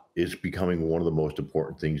LUT is becoming one of the most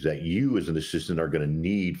important things that you as an assistant are going to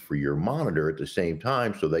need for your monitor at the same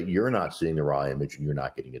time, so that you're not seeing the raw image and you're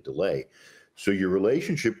not getting a delay. So your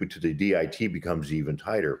relationship to the DIT becomes even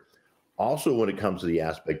tighter. Also, when it comes to the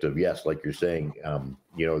aspect of, yes, like you're saying,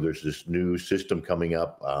 you know, there's this new system coming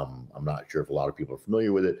up. I'm not sure if a lot of people are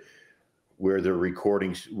familiar with it, where the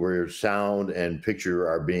recordings, where sound and picture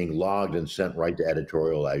are being logged and sent right to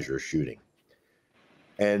editorial as you're shooting.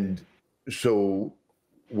 And so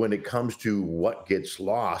when it comes to what gets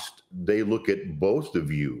lost, they look at both the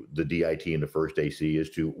view, the DIT and the first AC, as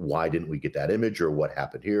to why didn't we get that image, or what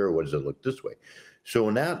happened here, or what does it look this way? So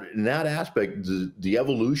in that aspect, the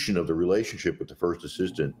evolution of the relationship with the first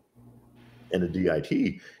assistant and the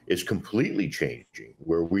DIT is completely changing,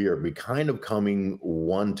 where we are kind of coming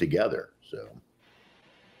one together. So.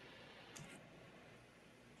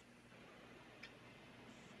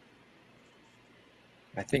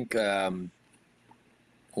 I think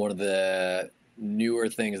one of the newer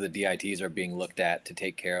things that DITs are being looked at to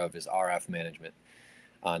take care of is RF management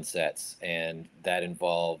on sets, and that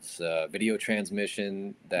involves video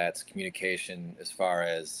transmission, that's communication as far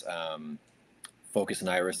as focus and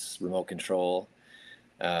iris remote control.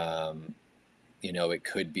 You know, it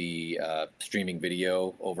could be streaming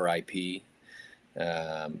video over IP.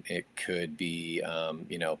 It could be,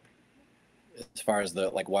 you know, as far as the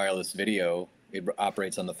like wireless video, it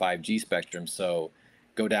operates on the 5G spectrum. So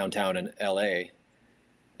go downtown in LA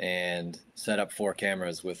and set up 4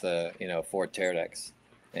 cameras with a, you know, 4 Teradeks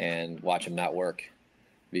and watch them not work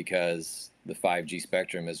because the 5G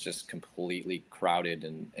spectrum is just completely crowded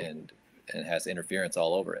and has interference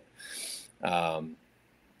all over it.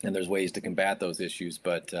 And there's ways to combat those issues,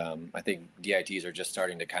 but I think DITs are just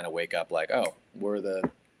starting to kind of wake up like, oh, we're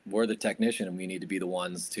the technician and we need to be the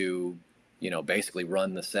ones to, you know, basically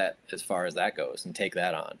run the set as far as that goes and take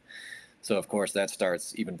that on. So of course that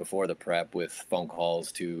starts even before the prep with phone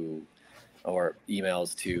calls to, or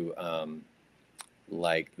emails to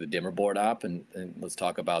like the dimmer board op, and let's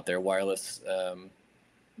talk about their wireless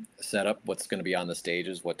setup, what's going to be on the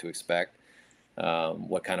stages, what to expect,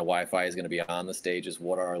 what kind of Wi-Fi is going to be on the stages,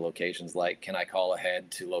 what are our locations like, can I call ahead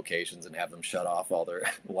to locations and have them shut off all their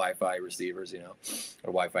Wi-Fi receivers, you know,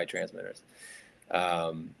 or Wi-Fi transmitters.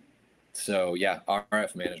 So yeah,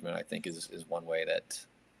 RF management I think is one way that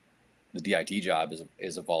the DIT job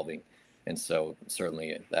is evolving, and so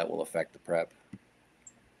certainly that will affect the prep.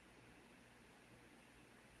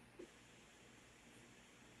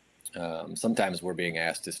 Sometimes we're being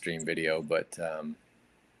asked to stream video, but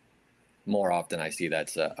more often I see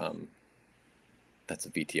that's a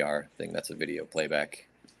VTR thing. That's a video playback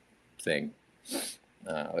thing.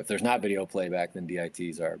 If there's not video playback, then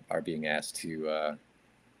DITs are being asked to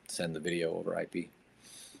send the video over IP.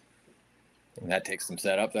 And that takes some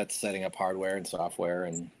setup. That's setting up hardware and software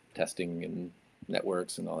and testing and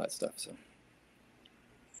networks and all that stuff. So.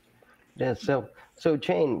 Yeah. So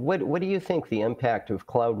Jane, what do you think the impact of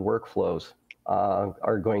cloud workflows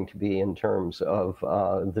are going to be in terms of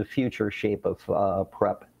the future shape of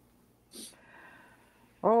prep?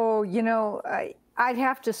 Oh, you know, I'd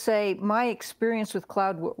have to say my experience with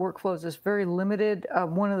cloud workflows is very limited.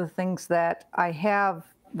 One of the things that I have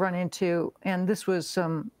run into, and this was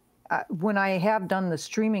some, when I have done the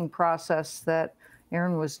streaming process that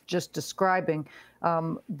Aaron was just describing,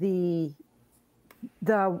 the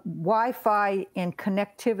Wi-Fi and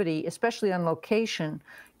connectivity, especially on location,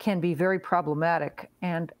 can be very problematic.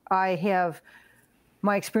 And I have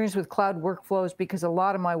my experience with cloud workflows, because a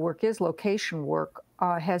lot of my work is location work,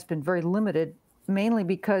 has been very limited, mainly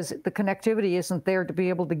because the connectivity isn't there to be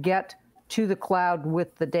able to get to the cloud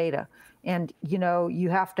with the data. And, you know,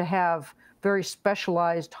 you have to have very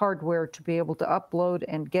specialized hardware to be able to upload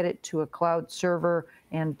and get it to a cloud server.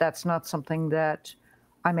 And that's not something that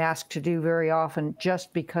I'm asked to do very often,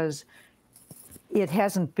 just because it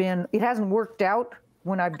hasn't worked out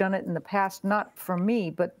when I've done it in the past, not for me,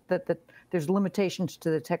 but that there's limitations to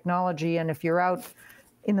the technology. And if you're out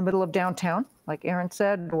in the middle of downtown, like Aaron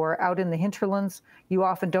said, or out in the hinterlands, you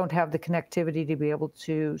often don't have the connectivity to be able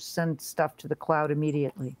to send stuff to the cloud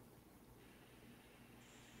immediately.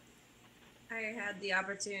 I had the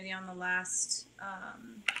opportunity on the last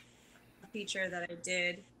feature that I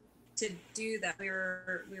did to do that. We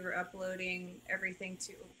were uploading everything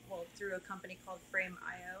through a company called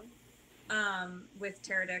Frame.io with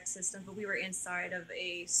Teradek systems, but we were inside of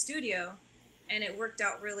a studio, and it worked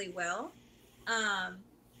out really well.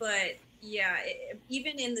 But yeah,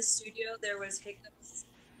 even in the studio, there was hiccups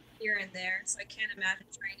here and there. So I can't imagine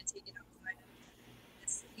trying to take it outside of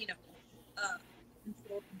this, you know,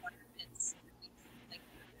 controlled environments. Like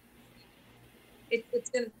it's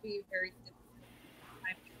going to be very difficult.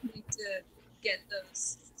 I need to get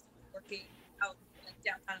those working out like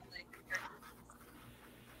downtown LA.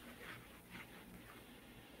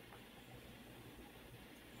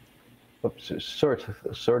 Oops,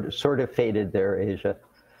 sort of faded there, Asia.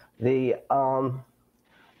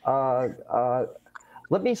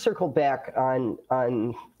 let me circle back on,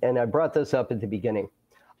 and I brought this up at the beginning.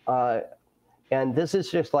 And this is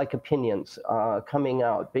just like opinions coming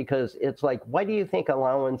out, because it's like, why do you think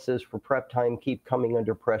allowances for prep time keep coming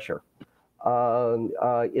under pressure?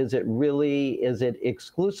 Is it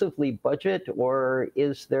exclusively budget, or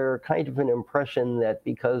is there kind of an impression that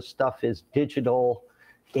because stuff is digital,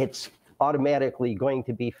 it's automatically going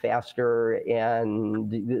to be faster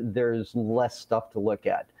and there's less stuff to look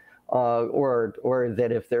at? Or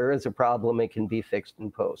that if there is a problem, it can be fixed in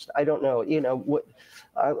post. I don't know. You know, what?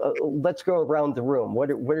 Let's go around the room. What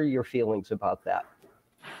are your feelings about that?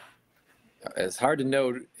 It's hard to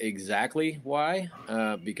know exactly why,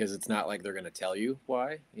 because it's not like they're going to tell you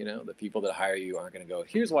why. You know, the people that hire you aren't going to go,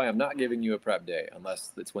 here's why I'm not giving you a prep day,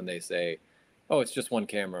 unless it's when they say, oh, it's just one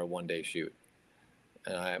camera, 1 day shoot.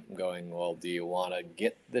 And I'm going, well, do you want to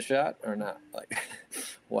get the shot or not? Like,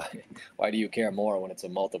 why do you care more when it's a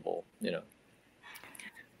multiple, you know?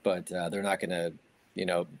 But they're not going to, you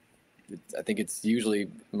know, I think it's usually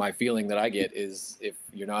my feeling that I get is if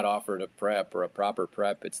you're not offered a prep or a proper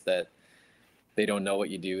prep, it's that they don't know what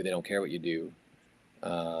you do. They don't care what you do.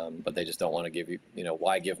 But they just don't want to give you, you know,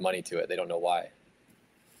 why give money to it? They don't know why.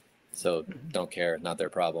 So don't care, not their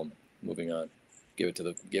problem. Moving on.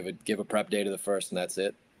 Give a prep day to the first, and that's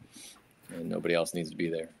it. And nobody else needs to be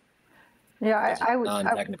there. Yeah, I would.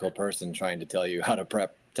 Non-technical person trying to tell you how to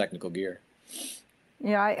prep technical gear.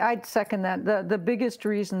 Yeah, I'd second that. The biggest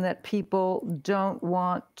reason that people don't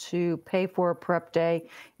want to pay for a prep day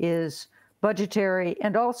is budgetary,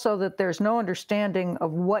 and also that there's no understanding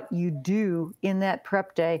of what you do in that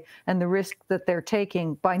prep day and the risk that they're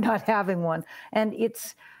taking by not having one. And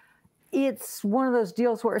it's one of those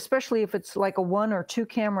deals where, especially if it's like a 1 or 2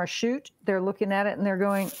 camera shoot, they're looking at it and they're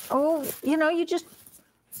going, oh, you know, you just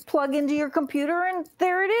plug into your computer and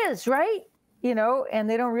there it is, right? You know, and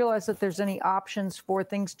they don't realize that there's any options for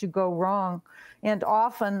things to go wrong. And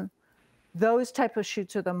often those type of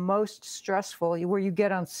shoots are the most stressful, where you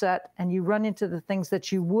get on set and you run into the things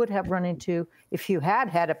that you would have run into if you had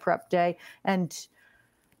had a prep day. And,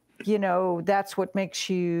 you know, that's what makes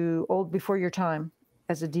you old before your time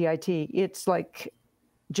as a DIT. It's like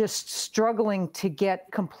just struggling to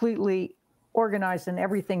get completely organized and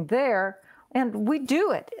everything there. And we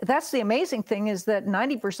do it. That's the amazing thing, is that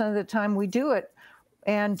 90% of the time we do it.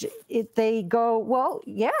 And they go, well,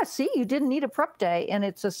 yeah, see, you didn't need a prep day. And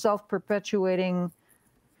it's a self-perpetuating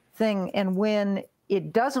thing. And when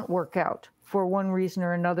it doesn't work out for one reason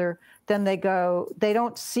or another, then they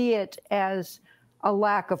don't see it as a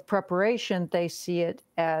lack of preparation. They see it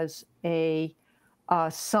as a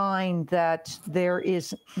sign that there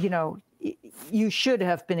is, you know, you should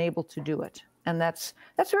have been able to do it. And that's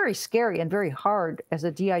very scary and very hard as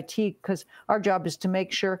a DIT, because our job is to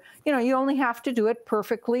make sure, you know, you only have to do it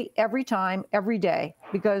perfectly every time, every day,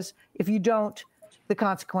 because if you don't, the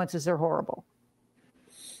consequences are horrible.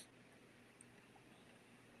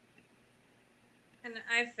 And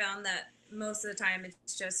I've found that most of the time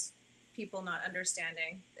it's just people not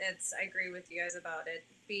understanding. I agree with you guys about it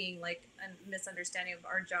being like a misunderstanding of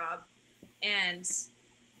our job. And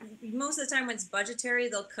most of the time when it's budgetary,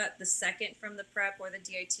 they'll cut the second from the prep or the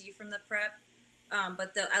DIT from the prep.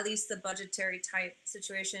 But at least the budgetary type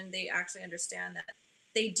situation, they actually understand that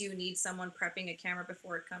they do need someone prepping a camera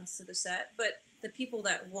before it comes to the set. But the people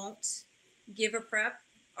that won't give a prep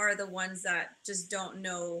are the ones that just don't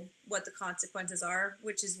know what the consequences are,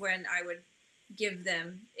 which is when I would give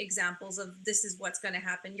them examples of, this is what's going to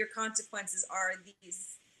happen. Your consequences are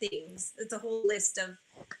these things. It's a whole list of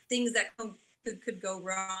things that could go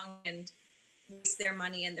wrong and waste their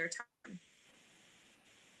money and their time.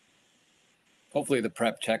 Hopefully the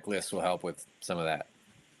prep checklist will help with some of that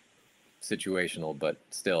situational, but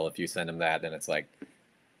still, if you send them that, then it's like,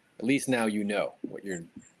 at least now you know what you're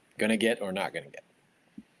going to get or not going to get.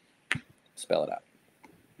 Spell it out.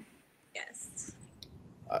 Yes.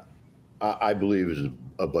 I believe it's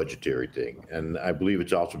a budgetary thing. And I believe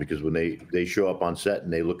it's also because when they show up on set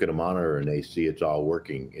and they look at a monitor and they see it's all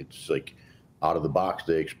working, it's like out of the box,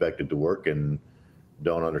 they expect it to work and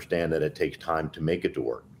don't understand that it takes time to make it to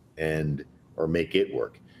work or make it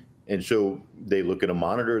work. And so they look at a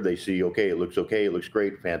monitor, they see, okay, it looks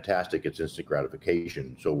great, fantastic, it's instant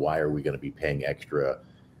gratification. So why are we going to be paying extra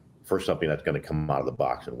for something that's going to come out of the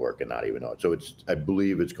box and work and not even know it? So I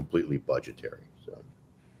believe it's completely budgetary. So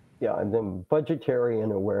yeah, and then budgetary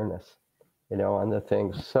and awareness, you know, on the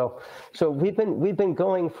things. So we've been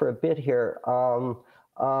going for a bit here.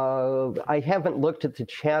 I haven't looked at the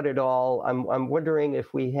chat at all. I'm wondering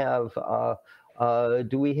if we have,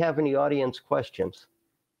 do we have any audience questions?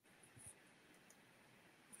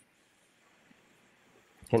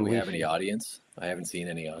 Do we have any audience? I haven't seen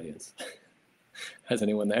any audience. Has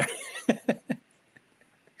anyone there?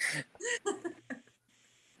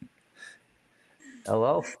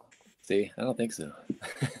 Hello? See, I don't think so.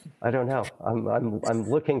 I don't know. I'm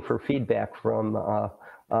looking for feedback from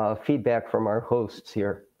our hosts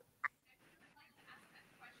here.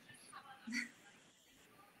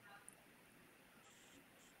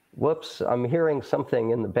 Whoops, I'm hearing something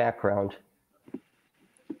in the background.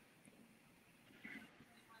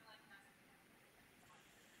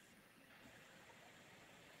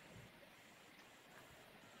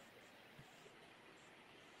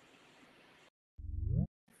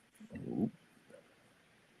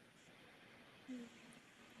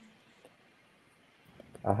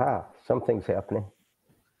 Aha, something's happening.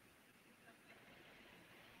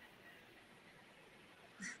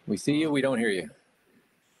 We see you, we don't hear you.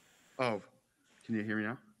 Oh, can you hear me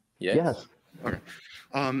now? Yes. Okay.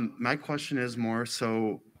 My question is more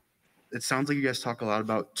so, it sounds like you guys talk a lot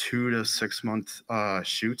about 2 to 6 month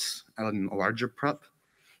shoots and a larger prep.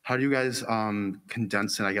 How do you guys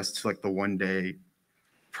condense it, I guess, to like the 1 day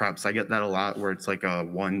preps? I get that a lot where it's like a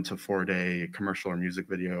 1 to 4 day commercial or music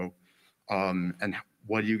video. And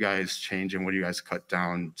what do you guys change and what do you guys cut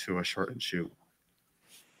down to a shortened shoot?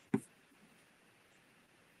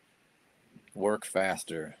 Work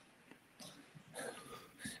faster.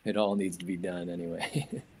 It all needs to be done anyway.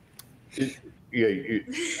 Yeah,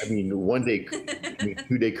 I mean, 1 day,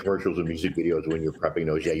 2 day commercials and music videos when you're prepping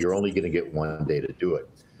those, yeah, you're only going to get 1 day to do it.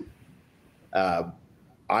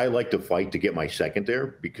 I like to fight to get my second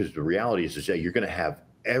there because the reality is that you're going to have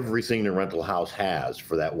everything the rental house has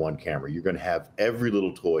for that one camera. You're going to have every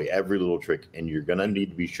little toy, every little trick, and you're going to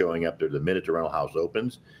need to be showing up there the minute the rental house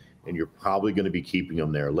opens, and you're probably going to be keeping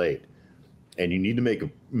them there late. And you need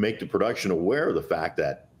to make the production aware of the fact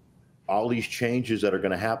that all these changes that are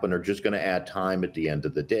going to happen are just going to add time at the end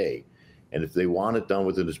of the day. And if they want it done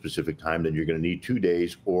within a specific time, then you're going to need 2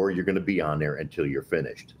 days or you're going to be on there until you're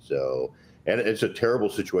finished. So, and it's a terrible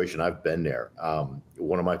situation. I've been there.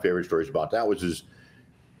 One of my favorite stories about that was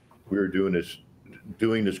we were doing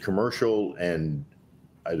this commercial, and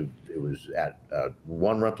it was at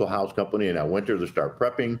one rental house company, and I went there to start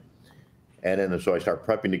prepping. And then so I start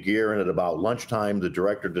prepping the gear, and at about lunchtime, the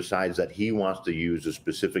director decides that he wants to use a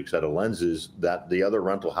specific set of lenses that the other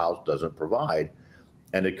rental house doesn't provide,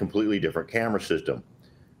 and a completely different camera system.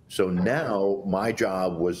 So now my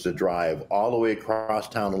job was to drive all the way across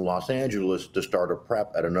town in Los Angeles to start a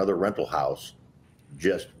prep at another rental house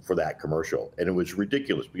just for that commercial. And it was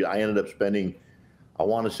ridiculous because I ended up spending, I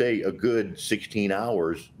want to say, a good 16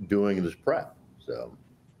 hours doing this prep. So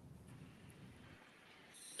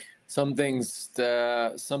some things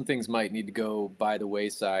might need to go by the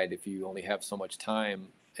wayside if you only have so much time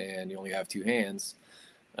and you only have 2 hands.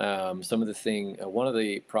 One of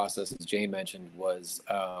the processes Jane mentioned was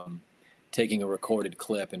taking a recorded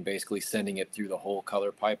clip and basically sending it through the whole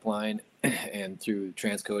color pipeline and through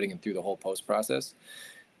transcoding and through the whole post process.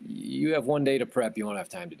 You have 1 day to prep, you won't have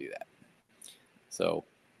time to do that. So,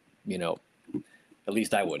 at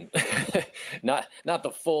least I wouldn't. not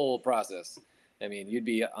the full process. I mean, you'd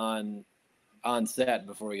be on set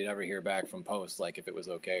before you'd ever hear back from post, like if it was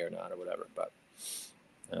okay or not or whatever. But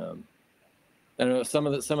I don't know, some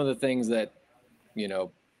of the things that,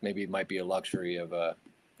 maybe might be a luxury of a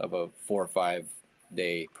 4 or 5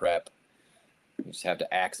 day prep. You just have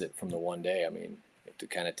to axe it from the 1 day. I mean, you have to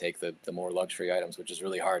kind of take the more luxury items, which is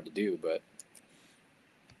really hard to do. But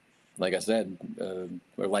like I said,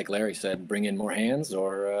 or like Larry said, bring in more hands,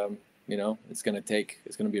 or it's going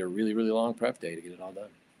to be a really, really long prep day to get it all done.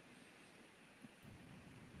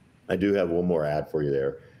 I do have one more ad for you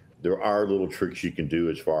there. There are little tricks you can do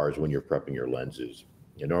as far as when you're prepping your lenses.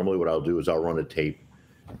 And normally what I'll do is I'll run a tape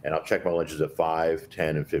and I'll check my lenses at 5,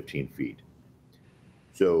 10, and 15 feet.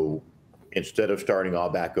 So instead of starting all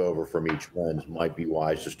back over from each lens, might be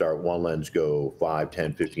wise to start one lens, go 5,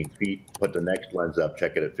 10, 15 feet, put the next lens up,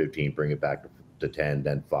 check it at 15, bring it back to 10,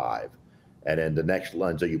 then 5. And then the next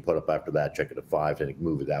lens that you put up after that, check it at 5, and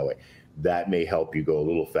move it that way. That may help you go a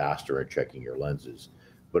little faster in checking your lenses.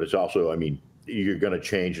 But it's also, I mean, you're going to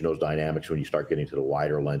change in those dynamics when you start getting to the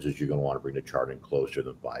wider lenses. You're going to want to bring the chart in closer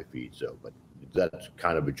than 5 feet. So, but that's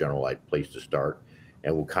kind of a general place to start,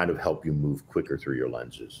 and will kind of help you move quicker through your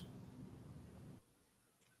lenses.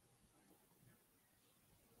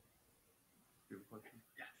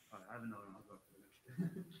 Yeah, I have another one. I'll go.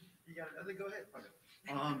 You got it. Go ahead.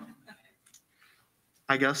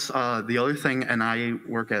 I guess the other thing, and I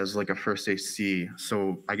work as like a first AC,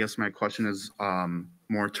 so I guess my question is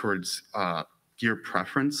more towards gear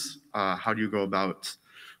preference. How do you go about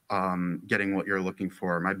getting what you're looking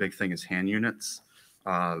for? My big thing is hand units.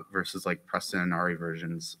 versus like Preston and Ari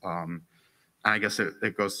versions. I guess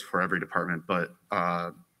it goes for every department, but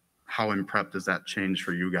how in prep does that change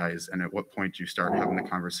for you guys? And at what point do you start having the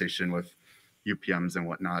conversation with UPMs and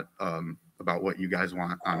whatnot about what you guys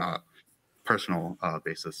want on a personal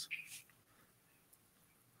basis?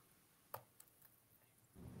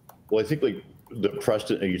 Well, I think like the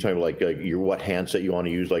Preston, are you talking about like your what handset you want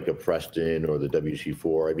to use, like a Preston or the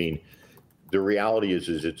WC4? I mean, the reality is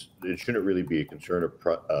it shouldn't really be a concern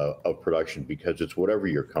of production, because it's whatever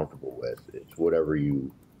you're comfortable with. It's whatever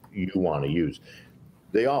you want to use.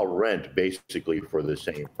 They all rent basically for the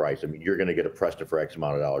same price. I mean, you're going to get a Preston for X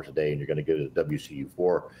amount of dollars a day, and you're going to get a WCU4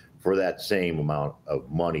 for that same amount of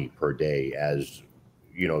money per day as,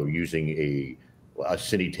 you know, using a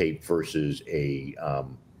Cine tape versus a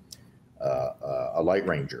Light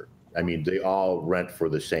Ranger. I mean, they all rent for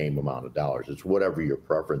the same amount of dollars. It's whatever your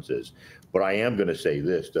preference is. But I am going to say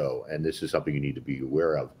this, though, and this is something you need to be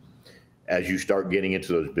aware of. As you start getting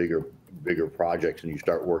into those bigger projects and you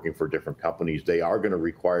start working for different companies, they are going to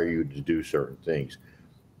require you to do certain things.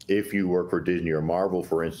 If you work for Disney or Marvel,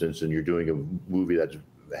 for instance, and you're doing a movie that's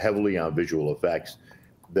heavily on visual effects,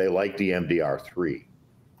 they like the MDR3.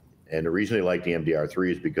 And the reason they like the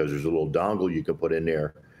MDR3 is because there's a little dongle you can put in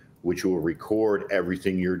there which will record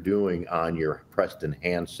everything you're doing on your Preston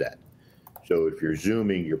handset. So if you're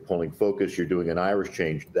zooming, you're pulling focus, you're doing an iris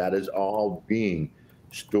change, that is all being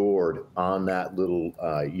stored on that little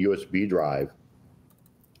USB drive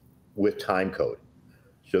with time code.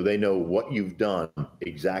 So they know what you've done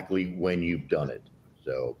exactly when you've done it.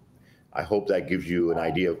 So I hope that gives you an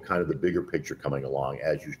idea of kind of the bigger picture coming along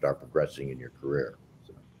as you start progressing in your career.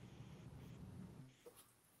 So.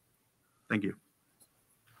 Thank you.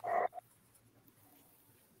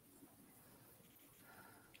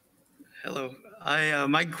 Hello.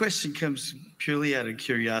 My question comes purely out of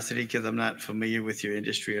curiosity because I'm not familiar with your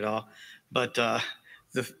industry at all. But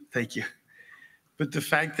thank you. But the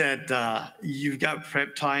fact that you've got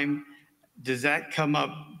prep time, does that come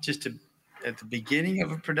up just at the beginning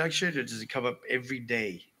of a production, or does it come up every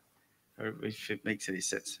day? Or if it makes any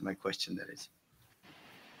sense, my question, that is.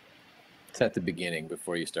 It's at the beginning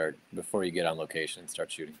before you get on location and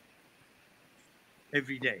start shooting.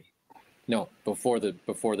 Every day? No, before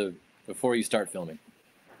you start filming.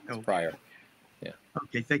 It's prior. Yeah.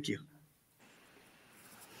 Okay, thank you.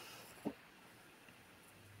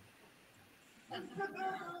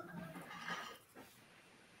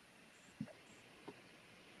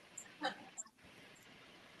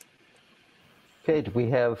 Okay, do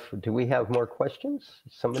we have more questions?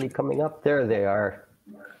 Somebody coming up? There they are.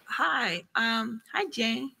 Hi. Hi,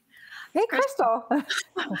 Jane. Hey, Crystal.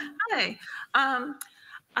 Hi.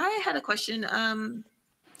 I had a question.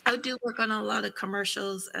 I do work on a lot of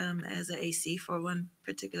commercials as an AC for one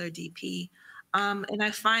particular DP. And I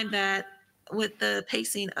find that with the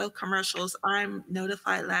pacing of commercials, I'm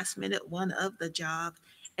notified last minute, one, of the job.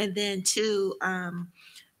 And then two,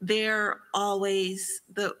 they're always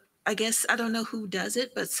I guess, I don't know who does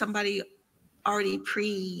it, but somebody already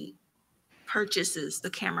purchases the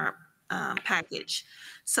camera package.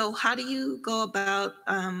 So how do you go about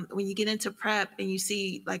when you get into prep and you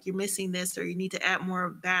see like you're missing this, or you need to add more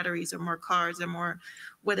batteries or more cards or more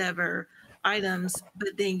whatever items, but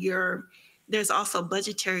then there's also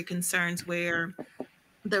budgetary concerns where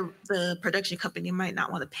the production company might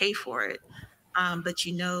not want to pay for it, but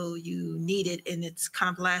you know you need it and it's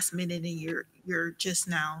kind of last minute and you're just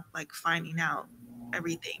now like finding out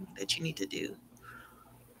everything that you need to do.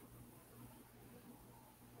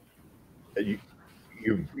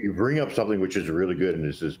 You bring up something which is really good, and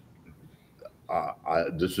this is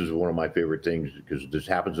one of my favorite things, because this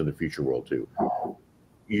happens in the future world too.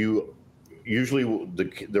 You usually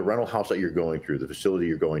the rental house that you're going through, the facility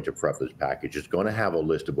you're going to prep this package, is going to have a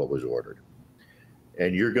list of what was ordered,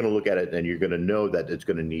 and you're going to look at it and you're going to know that it's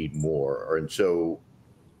going to need more, and so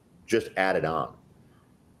just add it on.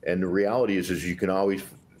 And the reality is you can always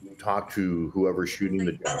talk to whoever's shooting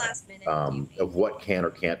the job of what can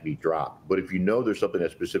or can't be dropped. But if you know there's something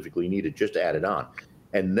that's specifically needed, just add it on.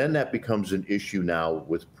 And then that becomes an issue now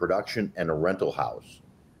with production and a rental house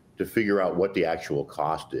to figure out what the actual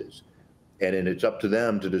cost is. And then it's up to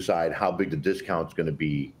them to decide how big the discount's going to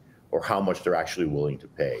be or how much they're actually willing to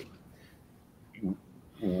pay.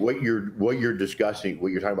 What you're discussing,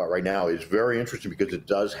 what you're talking about right now, is very interesting, because it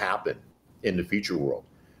does happen in the feature world,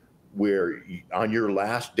 where on your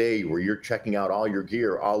last day where you're checking out all your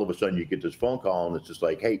gear, all of a sudden you get this phone call and it's just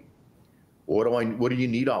like, hey, what do you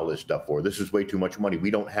need all this stuff for? This is way too much money.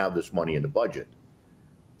 We don't have this money in the budget.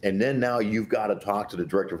 And then now you've got to talk to the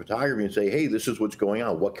director of photography and say, hey, this is what's going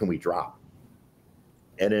on. What can we drop?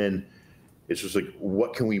 And then It's just like,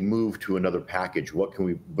 what can we move to another package? What can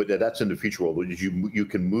we, but that's in the future world. You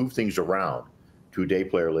can move things around to a day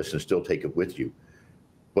player list and still take it with you.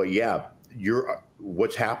 But yeah,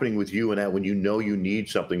 what's happening with you and that when you know you need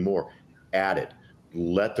something more, add it.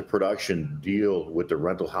 Let the production deal with the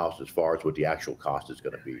rental house as far as what the actual cost is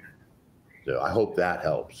going to be. So I hope that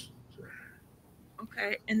helps.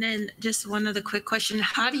 Okay, and then just one other quick question.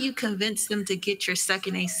 How do you convince them to get your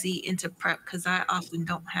second AC into prep? Because I often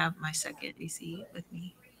don't have my second AC with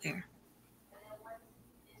me there.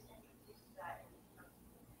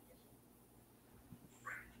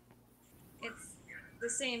 It's the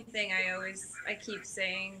same thing I keep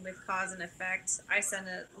saying with cause and effect. I send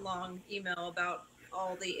a long email about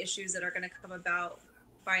all the issues that are going to come about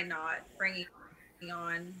by not bringing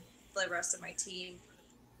on the rest of my team.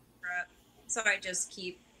 So I just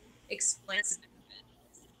keep explaining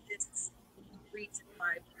this is the reason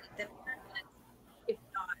why we need them. If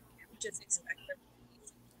not, just expect them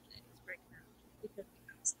to be right now because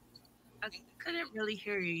I couldn't really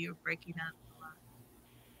hear you. You're breaking up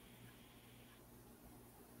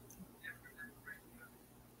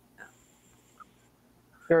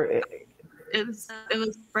a lot. It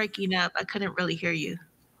was breaking up. I couldn't really hear you.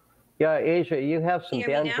 Yeah, Asia, you have some Can you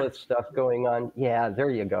hear me now? bandwidth stuff going on. Yeah, there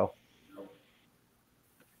you go.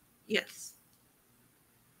 Yes.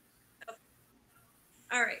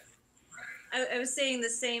 All right. I was saying the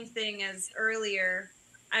same thing as earlier.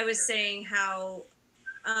 I was saying how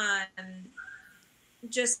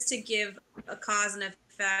just to give a cause and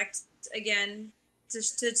effect, again,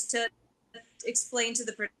 just to explain to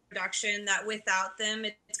the production that without them,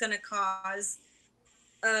 it's going to cause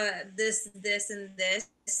this, and this,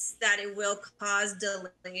 that it will cause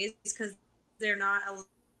delays because they're not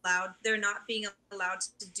being allowed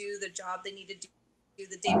to do the job they need to do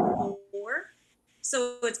the day before.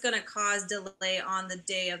 So it's going to cause delay on the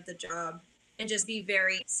day of the job, and just be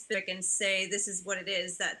very specific and say, this is what it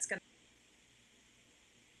is that's going to.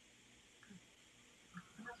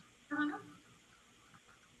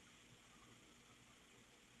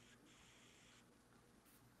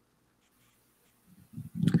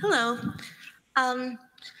 Hello.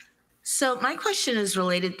 So my question is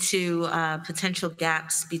related to potential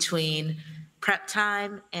gaps between prep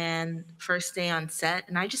time and first day on set.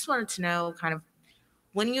 And I just wanted to know kind of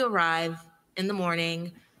when you arrive in the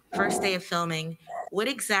morning, first day of filming, what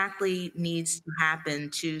exactly needs to happen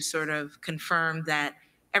to sort of confirm that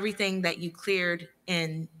everything that you cleared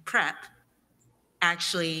in prep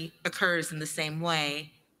actually occurs in the same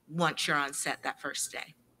way once you're on set that first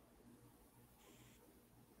day?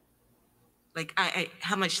 Like,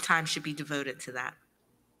 how much time should be devoted to that?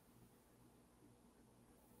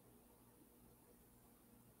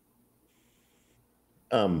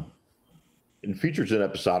 In features and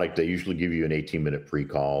episodic, they usually give you an 18-minute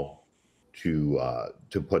pre-call to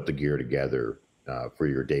put the gear together for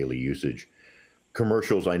your daily usage.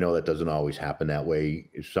 Commercials, I know that doesn't always happen that way.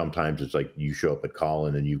 Sometimes it's like you show up at call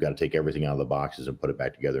and then you've got to take everything out of the boxes and put it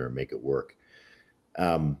back together and make it work.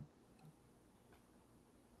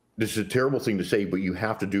 This is a terrible thing to say, but you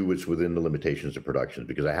have to do what's within the limitations of production,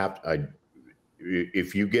 because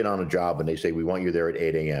if you get on a job and they say, we want you there at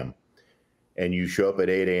 8 a.m. and you show up at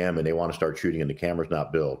 8 a.m. and they want to start shooting and the camera's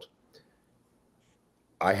not built,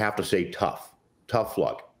 I have to say tough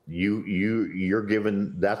luck. You're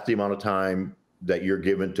given, that's the amount of time that you're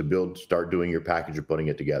given to start doing your package or putting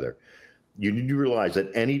it together. You need to realize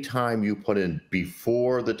that any time you put in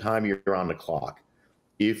before the time you're on the clock,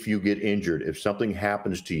 if you get injured, if something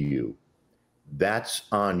happens to you, that's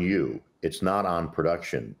on you. It's not on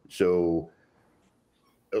production. So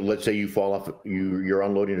let's say you fall off, you're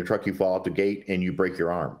unloading a truck, you fall off the gate and you break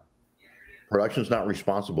your arm. Production's not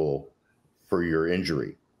responsible for your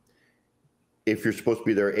injury. If you're supposed to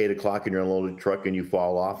be there at 8 o'clock and you're unloading a truck and you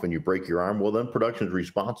fall off and you break your arm, well, then production's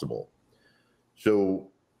responsible. So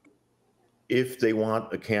if they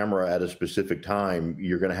want a camera at a specific time,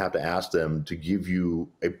 you're going to have to ask them to give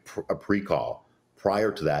you a pre-call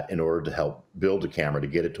prior to that in order to help build a camera to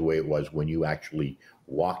get it to the way it was when you actually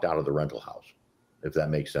walked out of the rental house, if that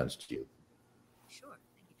makes sense to you. Sure.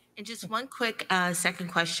 And just one quick second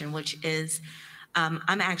question, which is, I'm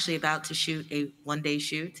actually about to shoot a one-day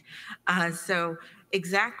shoot. So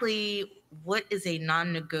exactly what is a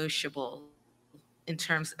non-negotiable in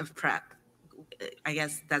terms of prep? I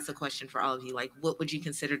guess that's a question for all of you. Like, what would you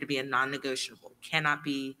consider to be a non-negotiable? Cannot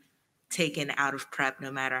be taken out of prep no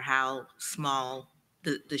matter how small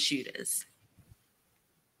the shoot is.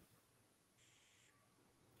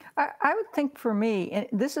 I would think for me, and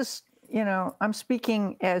this is, I'm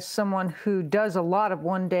speaking as someone who does a lot of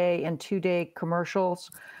 1 day and 2 day commercials.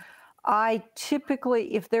 I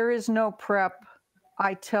typically, if there is no prep,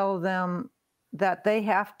 I tell them that they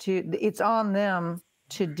have to, it's on them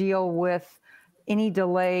to deal with any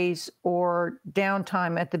delays or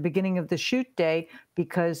downtime at the beginning of the shoot day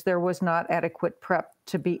because there was not adequate prep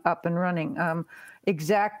to be up and running.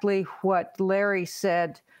 Exactly what Larry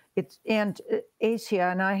said. And Asia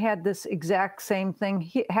and I had this exact same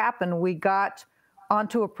thing happen. We got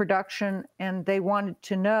onto a production and they wanted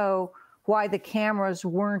to know why the cameras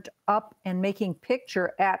weren't up and making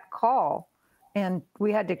picture at call. And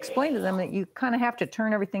we had to explain to them that you kind of have to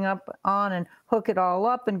turn everything up on and hook it all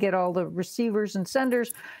up and get all the receivers and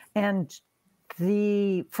senders. And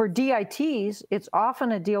for DITs, it's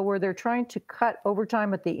often a deal where they're trying to cut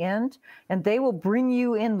overtime at the end, and they will bring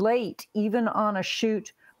you in late, even on a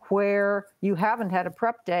shoot where you haven't had a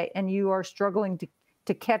prep day and you are struggling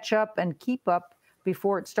to catch up and keep up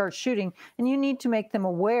before it starts shooting. And you need to make them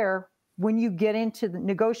aware when you get into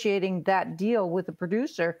negotiating that deal with the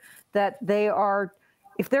producer that they are,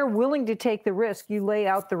 if they're willing to take the risk, you lay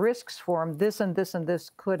out the risks for them. This and this and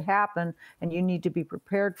this could happen, and you need to be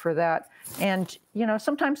prepared for that. And, you know,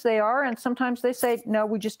 sometimes they are, and sometimes they say, no,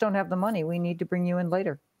 we just don't have the money. We need to bring you in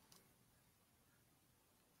later.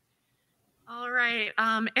 All right.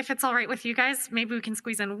 If it's all right with you guys, maybe we can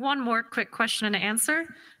squeeze in one more quick question and answer.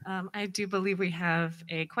 I do believe we have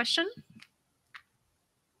a question.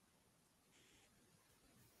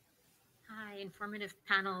 Hi, informative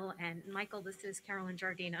panel. And Michael, this is Carolyn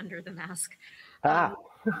Jardine under the mask. How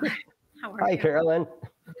are you? Hi, Carolyn.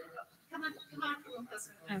 Come on.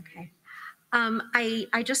 Okay.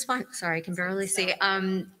 I just want, sorry, I can barely see.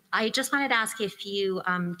 I just wanted to ask if you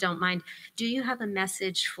don't mind, do you have a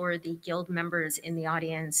message for the guild members in the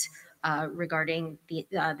audience regarding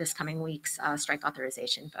this coming week's strike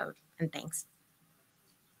authorization vote? And thanks.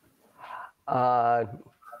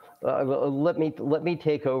 Let me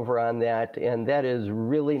take over on that, and that is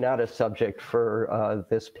really not a subject for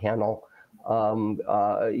this panel.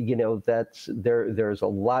 You know, there's a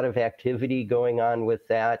lot of activity going on with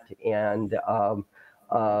that, and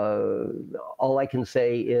all I can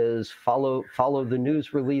say is follow the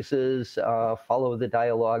news releases, follow the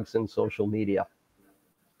dialogues in social media.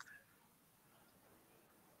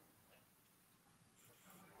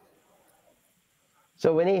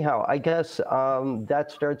 So anyhow, I guess that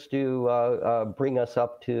starts to bring us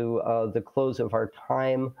up to the close of our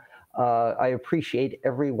time. I appreciate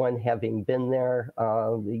everyone having been there.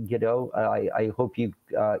 You know, I hope you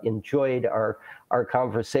enjoyed our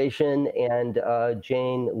conversation. And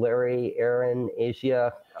Jane, Larry, Aaron,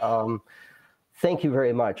 Asia, thank you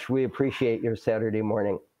very much. We appreciate your Saturday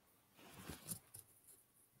morning.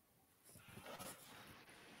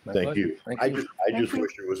 Thank you. Thank I you. just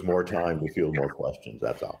wish there was more time to field more questions.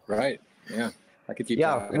 That's all. Right. Yeah. I could keep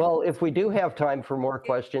talking. Well, if we do have time for more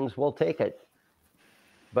questions, we'll take it.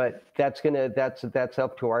 But that's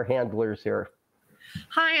up to our handlers here.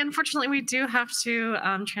 Hi, unfortunately, we do have to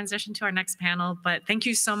transition to our next panel, but thank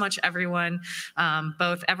you so much, everyone,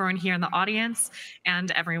 both everyone here in the audience and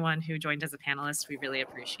everyone who joined as a panelist. We really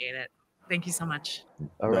appreciate it. Thank you so much.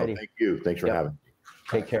 All righty. No, thank you. Thanks for having me.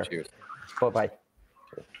 Take care. Cheers. Bye-bye.